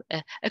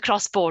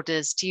across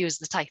borders, to use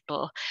the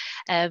title.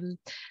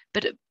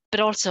 But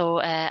also,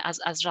 as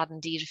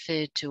Radandi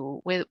referred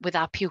to, with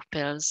our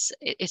pupils,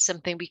 it's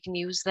something we can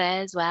use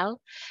there as well.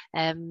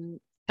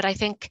 But I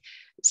think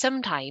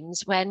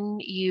sometimes when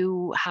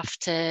you have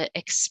to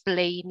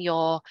explain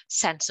your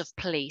sense of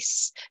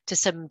place to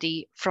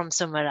somebody from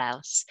somewhere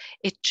else,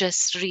 it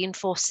just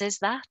reinforces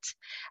that.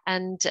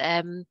 And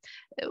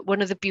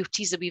one of the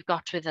beauties that we've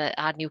got with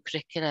our new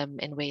curriculum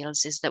in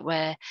Wales is that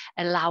we're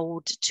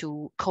allowed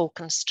to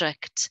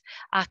co-construct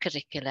our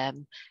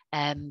curriculum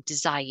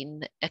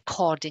design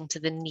according to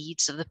the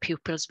needs of the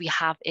pupils we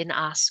have in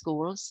our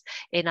schools,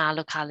 in our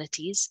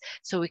localities.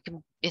 So we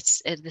can,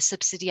 it's the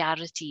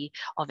subsidiarity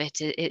of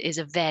it is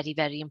a very,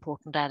 very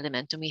important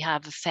element, and we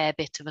have a fair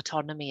bit of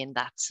autonomy in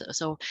that.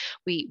 So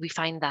we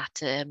find that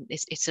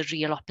it's a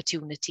real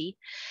opportunity.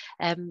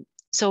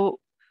 So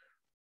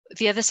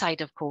the other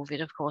side of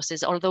COVID, of course,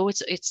 is although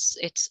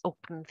it's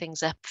opened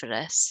things up for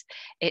us,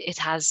 it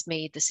has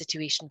made the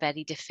situation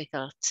very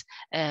difficult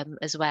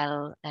as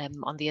well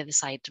on the other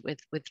side with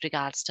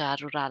regards to our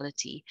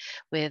rurality,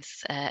 with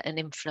an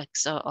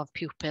influx of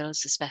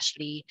pupils,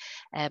 especially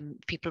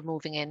people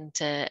moving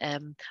into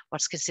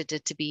what's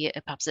considered to be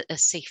perhaps a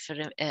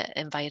safer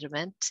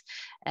environment.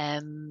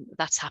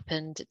 That's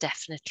happened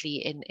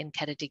definitely in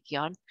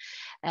Ceredigion,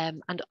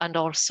 and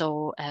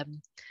also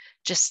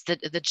just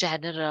the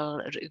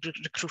general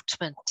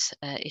recruitment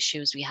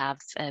issues we have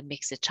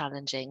makes it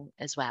challenging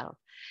as well.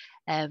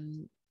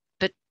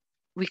 But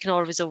we can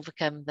always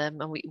overcome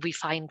them, and we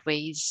find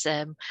ways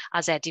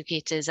as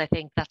educators. I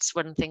think that's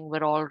one thing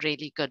we're all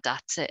really good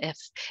at.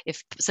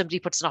 If somebody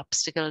puts an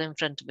obstacle in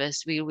front of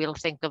us, we will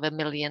think of a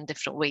million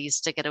different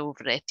ways to get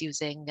over it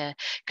using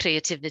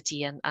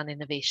creativity and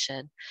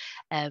innovation.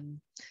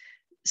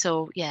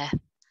 So yeah,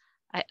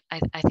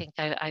 I think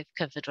I've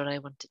covered what I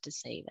wanted to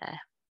say there.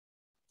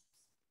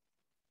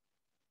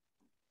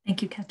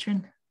 Thank you,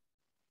 Katrin.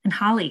 And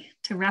Holly,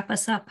 to wrap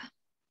us up.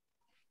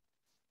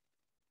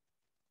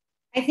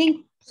 I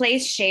think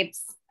place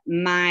shapes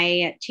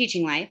my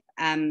teaching life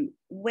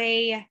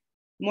way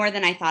more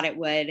than I thought it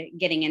would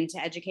getting into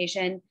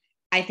education.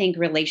 I think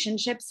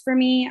relationships for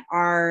me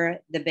are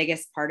the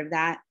biggest part of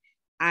that.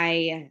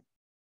 I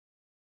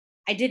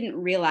didn't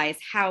realize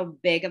how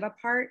big of a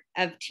part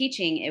of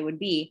teaching it would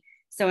be.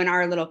 So in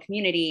our little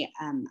community,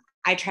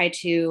 I try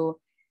to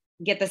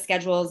get the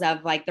schedules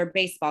of like their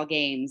baseball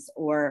games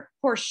or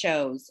horse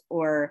shows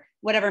or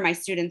whatever my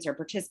students are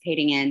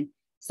participating in,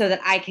 so that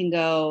I can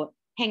go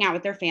hang out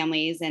with their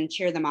families and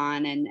cheer them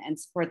on and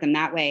support them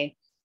that way.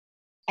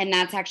 And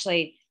that's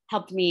actually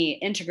helped me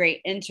integrate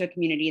into a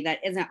community that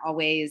isn't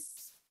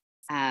always,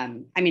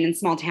 in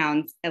small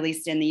towns, at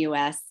least in the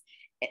US,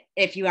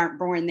 if you aren't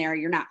born there,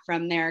 you're not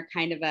from there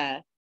kind of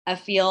a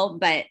feel.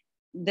 But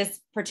this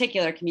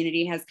particular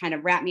community has kind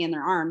of wrapped me in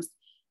their arms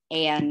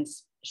and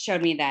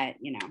showed me that,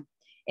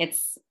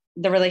 it's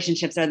the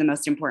relationships are the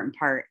most important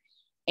part.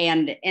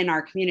 And in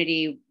our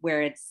community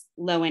where it's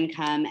low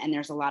income and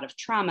there's a lot of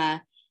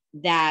trauma,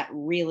 that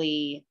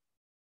really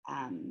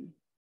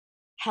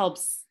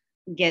helps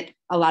get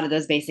a lot of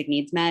those basic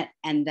needs met.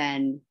 And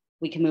then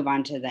we can move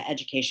on to the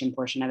education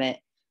portion of it,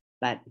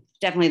 but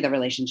definitely the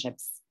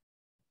relationships.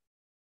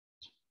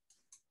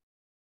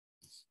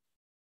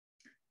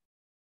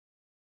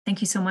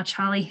 Thank you so much,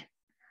 Holly.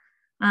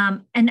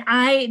 And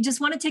I just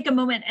want to take a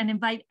moment and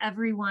invite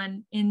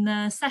everyone in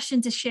the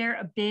session to share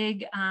a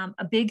big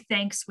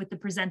thanks with the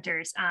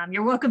presenters.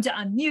 You're welcome to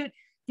unmute,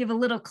 give a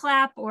little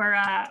clap or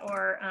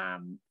a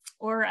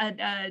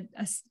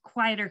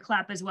quieter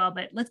clap as well,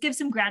 but let's give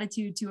some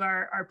gratitude to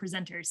our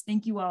presenters.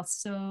 Thank you all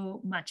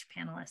so much,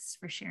 panelists,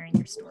 for sharing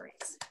your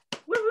stories.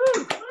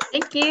 Woo-hoo.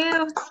 Thank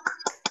you.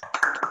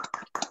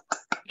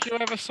 Thank you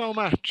ever so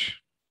much.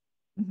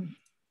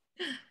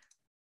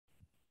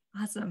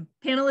 Awesome.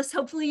 Panelists,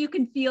 hopefully you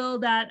can feel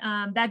that,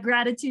 that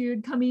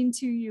gratitude coming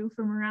to you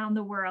from around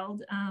the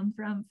world,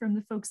 from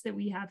the folks that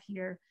we have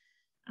here.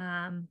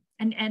 And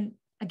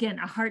again,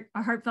 a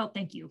heartfelt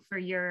thank you for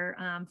your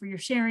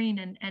sharing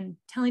and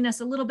telling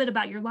us a little bit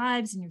about your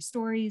lives and your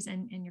stories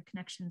and your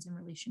connections and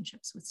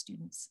relationships with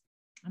students.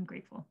 I'm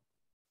grateful.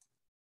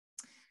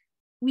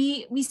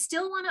 We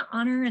still want to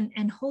honor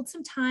and hold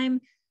some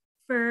time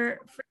for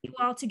you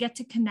all to get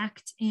to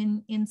connect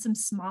in some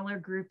smaller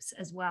groups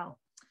as well.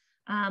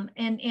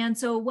 And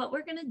so what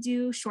we're going to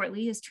do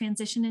shortly is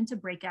transition into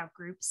breakout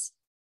groups.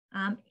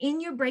 In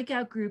your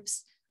breakout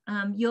groups,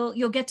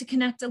 you'll get to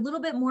connect a little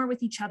bit more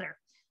with each other.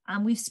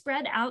 We've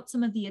spread out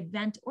some of the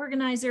event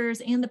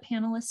organizers and the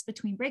panelists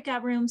between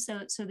breakout rooms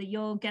so that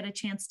you'll get a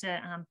chance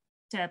to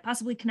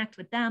possibly connect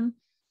with them.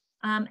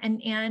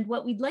 And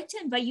what we'd like to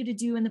invite you to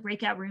do in the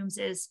breakout rooms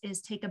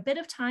is take a bit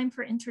of time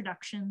for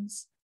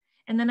introductions.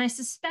 And then I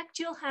suspect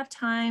you'll have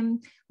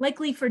time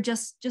likely for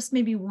just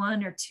maybe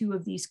one or two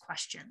of these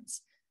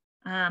questions.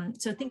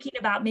 So thinking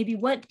about maybe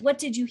what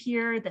did you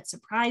hear that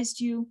surprised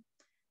you?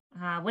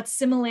 What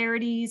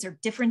similarities or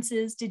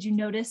differences did you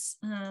notice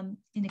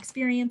in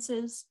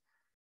experiences?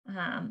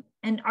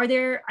 And are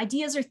there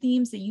ideas or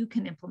themes that you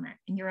can implement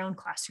in your own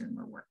classroom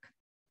or work?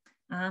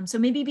 So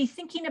maybe be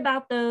thinking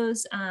about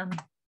those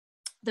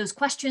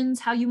questions,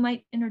 how you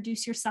might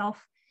introduce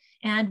yourself.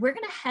 And we're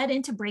going to head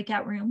into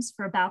breakout rooms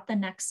for about the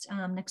next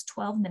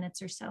 12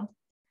 minutes or so.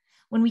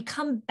 When we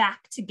come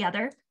back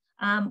together,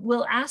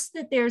 we'll ask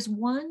that there's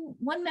one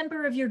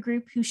member of your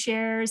group who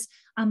shares,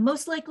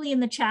 most likely in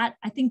the chat,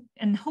 I think,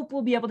 and hope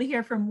we'll be able to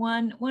hear from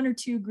one or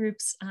two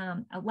groups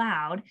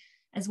aloud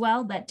as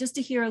well, but just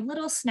to hear a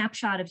little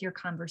snapshot of your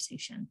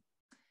conversation.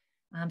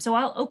 So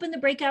I'll open the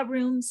breakout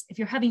rooms. If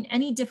you're having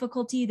any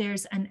difficulty,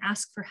 there's an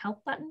ask for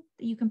help button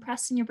that you can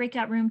press in your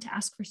breakout room to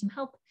ask for some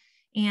help.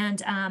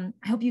 And I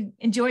hope you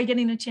enjoy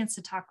getting a chance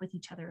to talk with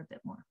each other a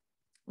bit more.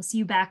 We'll see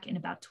you back in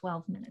about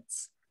 12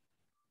 minutes.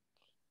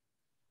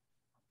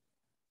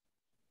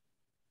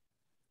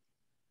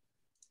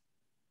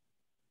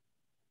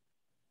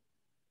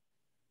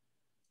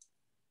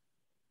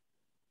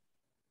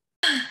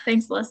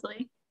 Thanks,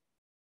 Leslie.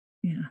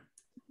 Yeah.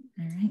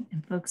 All right.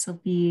 And folks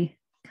will be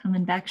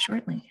coming back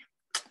shortly.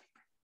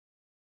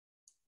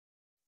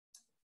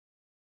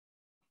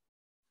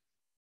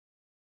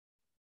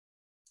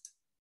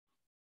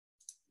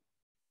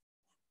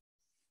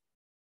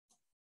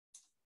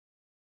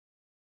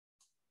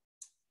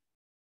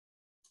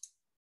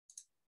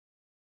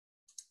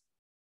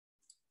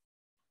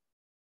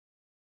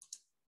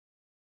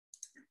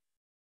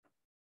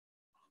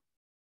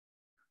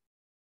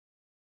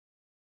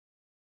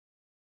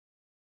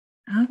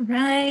 All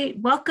right,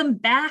 welcome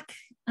back.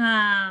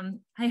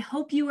 I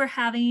hope you were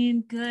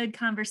having good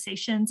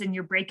conversations in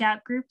your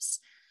breakout groups.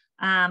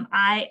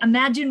 I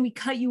imagine we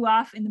cut you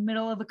off in the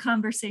middle of a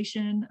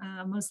conversation,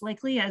 most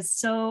likely, as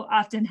so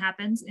often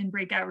happens in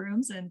breakout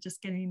rooms and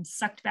just getting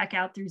sucked back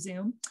out through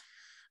Zoom.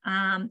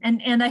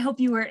 And I hope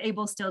you were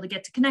able still to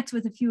get to connect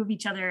with a few of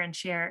each other and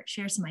share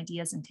some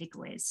ideas and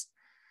takeaways.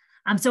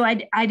 So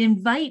I'd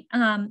invite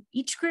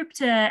each group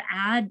to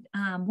add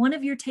one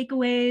of your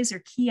takeaways or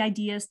key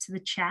ideas to the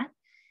chat.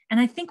 And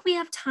I think we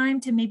have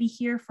time to maybe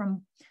hear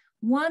from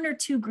one or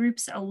two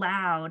groups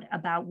aloud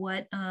about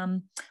what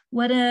a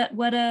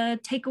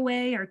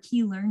takeaway or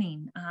key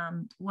learning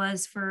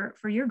was for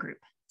your group.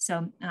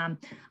 So I'll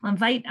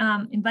invite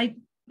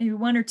maybe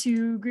one or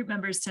two group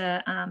members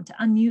to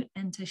unmute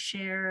and to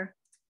share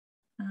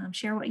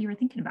what you were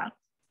thinking about.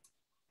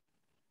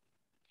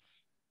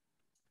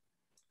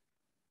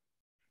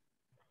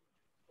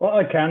 Well,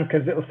 I can,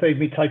 because it'll save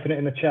me typing it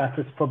in the chat.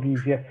 It's probably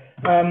easier.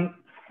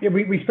 Yeah,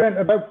 we spent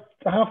about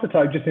half the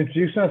time just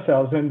introducing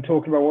ourselves and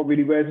talking about what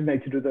really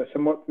resonated with us.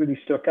 And what really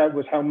stuck out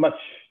was how much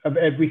of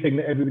everything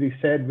that everybody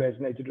said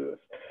resonated with us.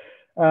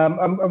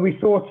 And we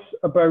thought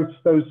about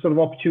those sort of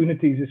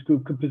opportunities this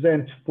group could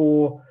present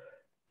for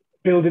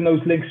building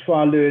those links for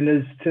our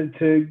learners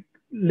to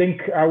link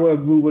our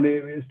rural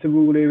areas to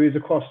rural areas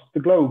across the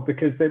globe,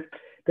 because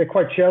they're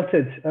quite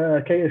sheltered.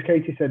 As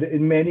Katie said,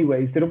 in many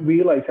ways, they don't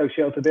realize how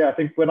sheltered they are. I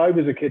think when I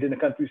was a kid in a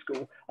country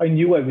school, I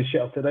knew I was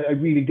sheltered. I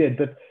really did.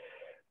 But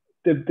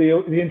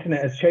the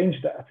internet has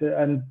changed that,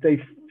 and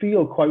they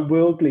feel quite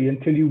worldly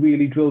until you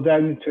really drill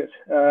down into it.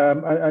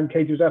 And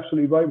Katie was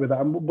absolutely right with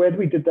that. And when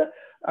we did that,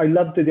 I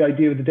loved the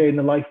idea of the day in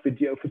the life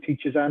video for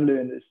teachers and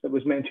learners that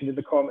was mentioned in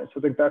the comments.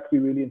 I think that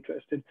could be really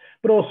interesting.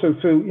 But also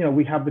through,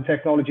 we have the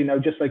technology now,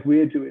 just like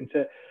we're doing,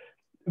 to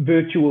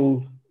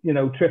virtual,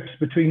 trips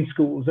between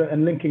schools,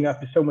 and linking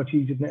up is so much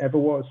easier than it ever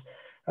was.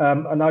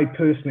 And I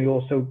personally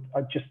also,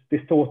 the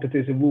thought that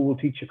there's a rural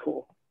teacher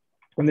corps,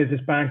 and there's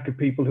this bank of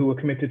people who are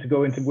committed to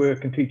go into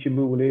work and teach in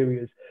rural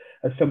areas.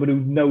 As someone who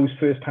knows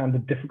firsthand the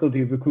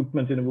difficulty of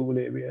recruitment in a rural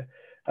area,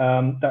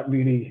 that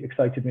really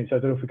excited me. So I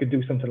don't know if we could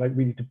do something like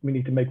we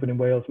need to make one in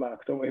Wales,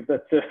 Mark, don't we?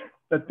 But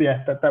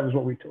yeah, that was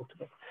what we talked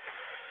about.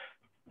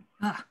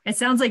 Oh, it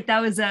sounds like that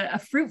was a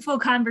fruitful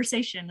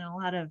conversation and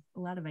a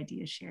lot of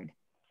ideas shared.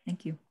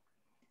 Thank you.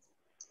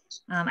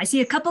 I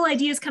see a couple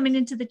ideas coming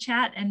into the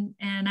chat, and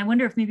I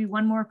wonder if maybe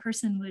one more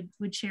person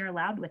would share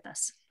aloud with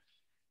us.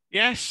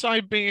 Yes,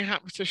 I'd be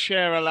happy to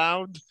share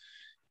aloud.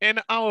 In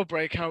our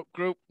breakout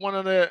group, one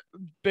of the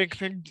big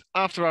things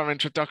after our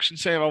introduction,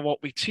 say about what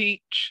we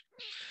teach,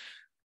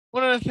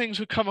 one of the things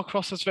we come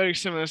across as very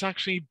similar is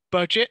actually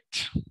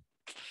budget.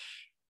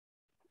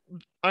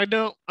 I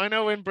know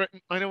in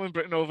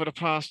Britain over the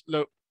past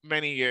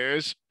many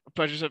years,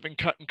 budgets have been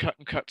cut and cut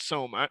and cut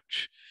so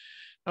much.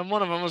 And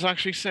one of them was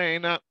actually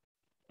saying that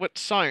with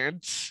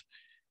science,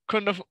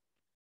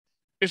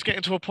 is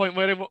getting to a point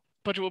where the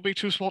budget will be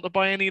too small to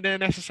buy any of the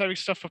necessary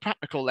stuff for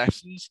practical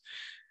lessons.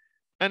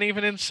 And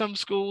even in some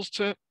schools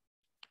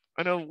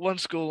I know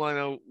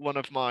one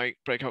of my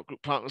breakout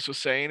group partners was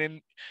saying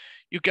in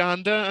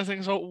Uganda, I think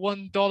it's about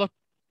 $1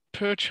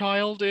 per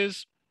child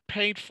is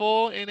paid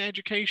for in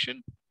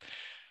education.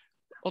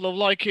 Although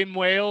like in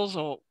Wales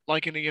or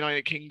like in the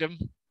United Kingdom,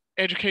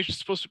 education is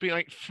supposed to be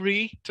like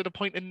free to the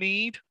point of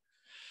need.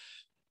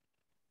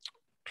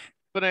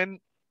 But then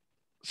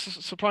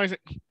surprising,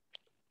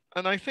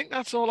 and I think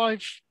that's all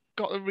I've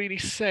got to really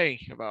say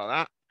about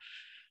that.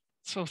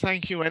 So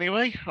thank you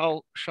anyway.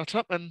 I'll shut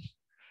up and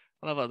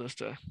I'll have others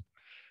to.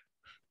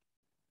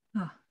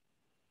 Oh,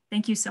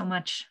 thank you so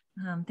much.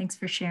 Thanks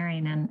for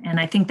sharing. And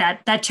I think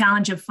that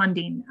challenge of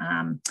funding,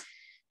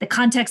 the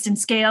context and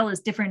scale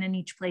is different in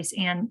each place.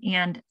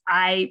 And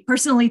I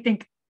personally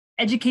think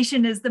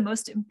education is the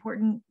most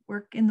important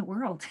work in the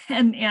world,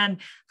 and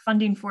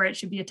funding for it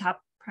should be a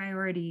top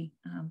priority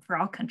for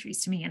all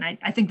countries to me. And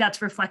I think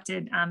that's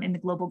reflected in the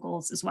global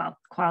goals as well: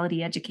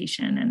 quality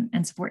education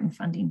and support and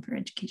funding for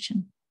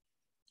education.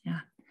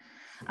 Yeah.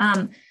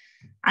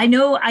 I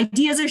know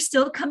ideas are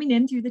still coming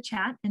in through the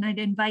chat, and I'd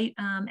invite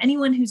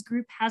anyone whose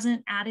group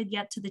hasn't added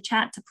yet to the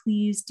chat to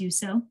please do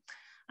so.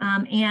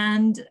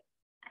 And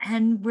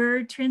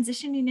we're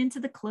transitioning into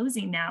the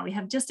closing now. We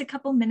have just a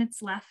couple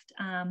minutes left.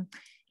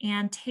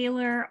 And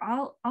Taylor,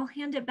 I'll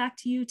hand it back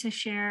to you to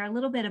share a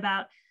little bit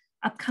about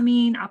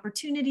upcoming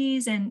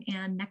opportunities and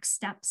next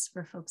steps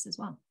for folks as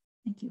well.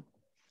 Thank you.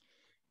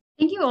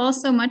 Thank you all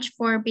so much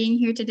for being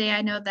here today.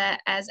 I know that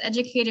as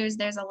educators,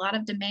 there's a lot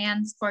of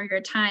demands for your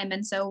time.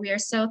 And so we are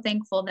so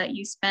thankful that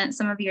you spent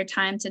some of your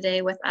time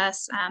today with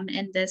us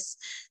in this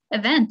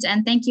event.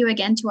 And thank you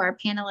again to our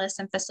panelists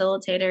and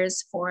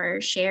facilitators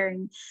for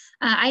sharing.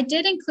 I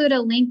did include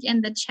a link in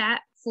the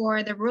chat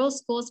for the Rural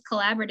Schools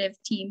Collaborative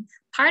team.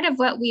 Part of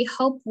what we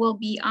hope will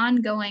be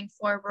ongoing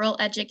for rural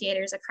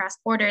educators across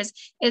borders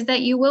is that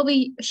you will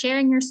be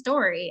sharing your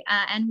story.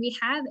 And we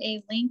have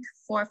a link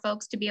for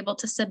folks to be able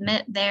to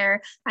submit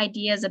their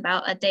ideas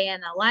about a day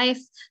in the life,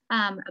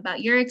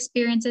 about your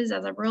experiences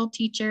as a rural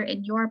teacher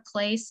in your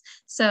place.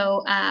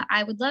 So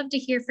I would love to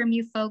hear from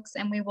you folks,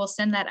 and we will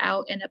send that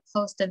out in a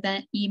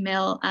post-event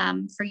email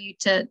for you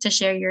to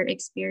share your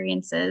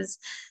experiences.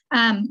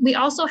 We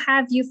also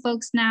have you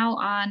folks now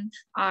on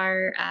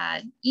our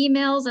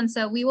emails, and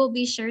so we will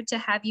be sure to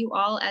have you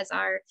all as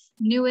our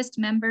newest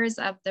members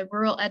of the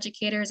Rural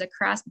Educators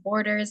Across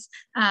Borders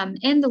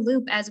in the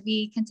loop as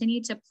we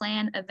continue to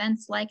plan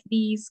events like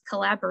these,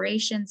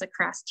 collaborations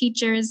across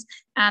teachers,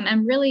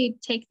 and really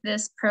take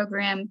this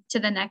program to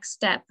the next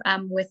step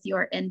with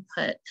your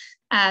input.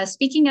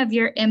 Speaking of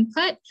your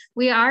input,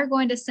 we are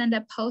going to send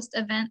a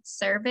post-event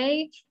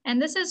survey,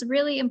 and this is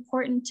really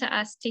important to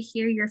us to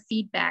hear your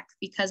feedback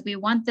because we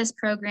want this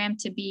program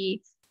to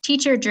be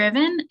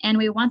teacher-driven and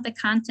we want the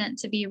content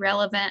to be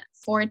relevant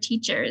for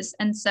teachers.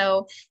 And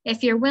so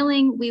if you're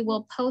willing, we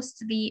will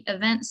post the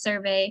event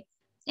survey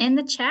in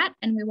the chat,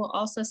 and we will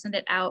also send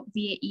it out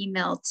via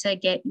email to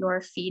get your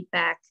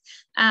feedback.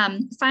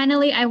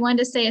 Finally, I want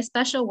to say a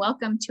special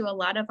welcome to a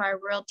lot of our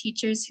rural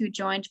teachers who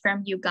joined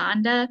from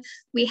Uganda.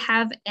 We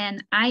have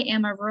an I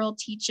Am a Rural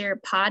Teacher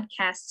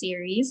podcast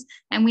series,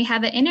 and we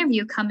have an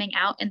interview coming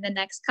out in the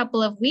next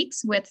couple of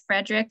weeks with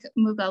Frederick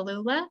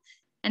Mugalula.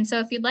 And so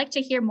if you'd like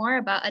to hear more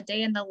about a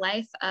day in the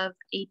life of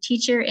a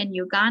teacher in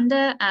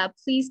Uganda,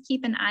 please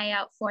keep an eye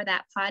out for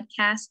that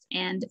podcast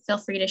and feel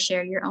free to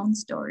share your own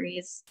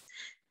stories.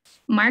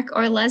 Mark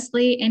or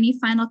Leslie, any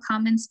final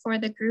comments for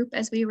the group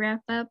as we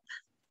wrap up?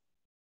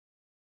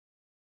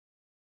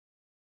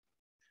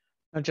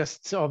 And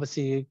just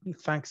obviously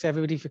thanks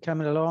everybody for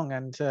coming along,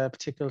 and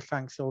particular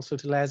thanks also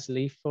to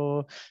Leslie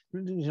for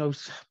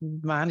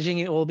managing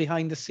it all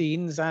behind the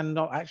scenes, and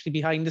not actually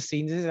behind the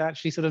scenes, is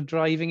actually sort of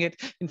driving it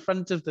in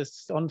front of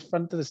this, on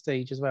front of the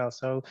stage as well.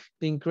 So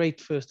being great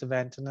first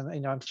event,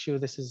 and I'm sure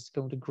this is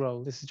going to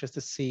grow. This is just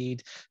a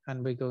seed,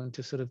 and we're going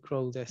to sort of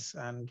grow this,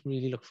 and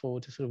really look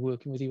forward to sort of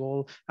working with you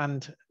all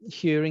and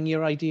hearing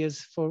your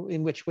ideas for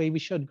in which way we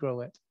should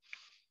grow it.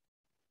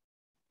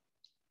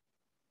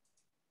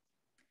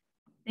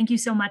 Thank you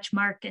so much,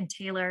 Mark and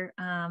Taylor,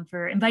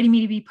 for inviting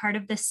me to be part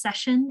of this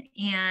session.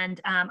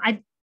 And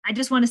I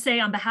just want to say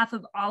on behalf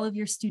of all of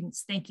your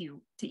students, thank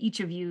you to each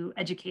of you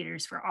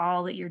educators for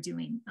all that you're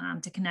doing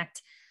to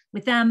connect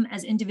with them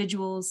as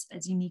individuals,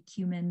 as unique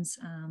humans,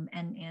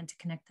 and to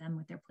connect them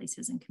with their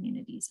places and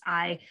communities.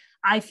 I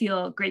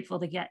feel grateful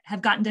to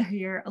have gotten to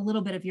hear a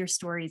little bit of your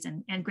stories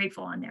and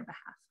grateful on their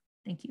behalf.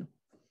 Thank you.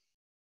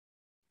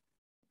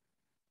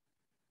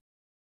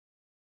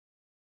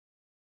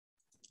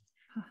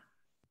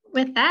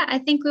 With that, I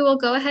think we will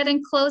go ahead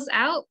and close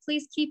out.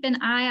 Please keep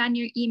an eye on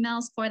your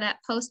emails for that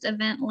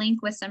post-event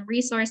link with some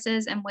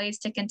resources and ways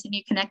to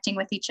continue connecting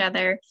with each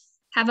other.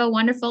 Have a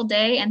wonderful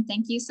day, and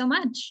thank you so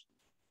much.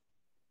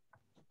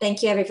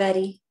 Thank you,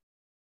 everybody.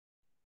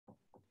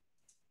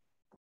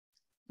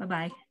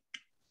 Bye-bye.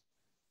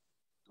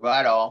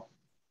 Right all.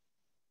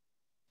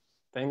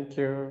 Thank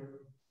you.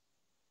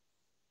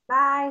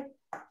 Bye.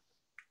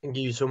 Thank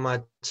you so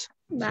much.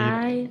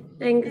 Bye.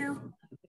 Thank you.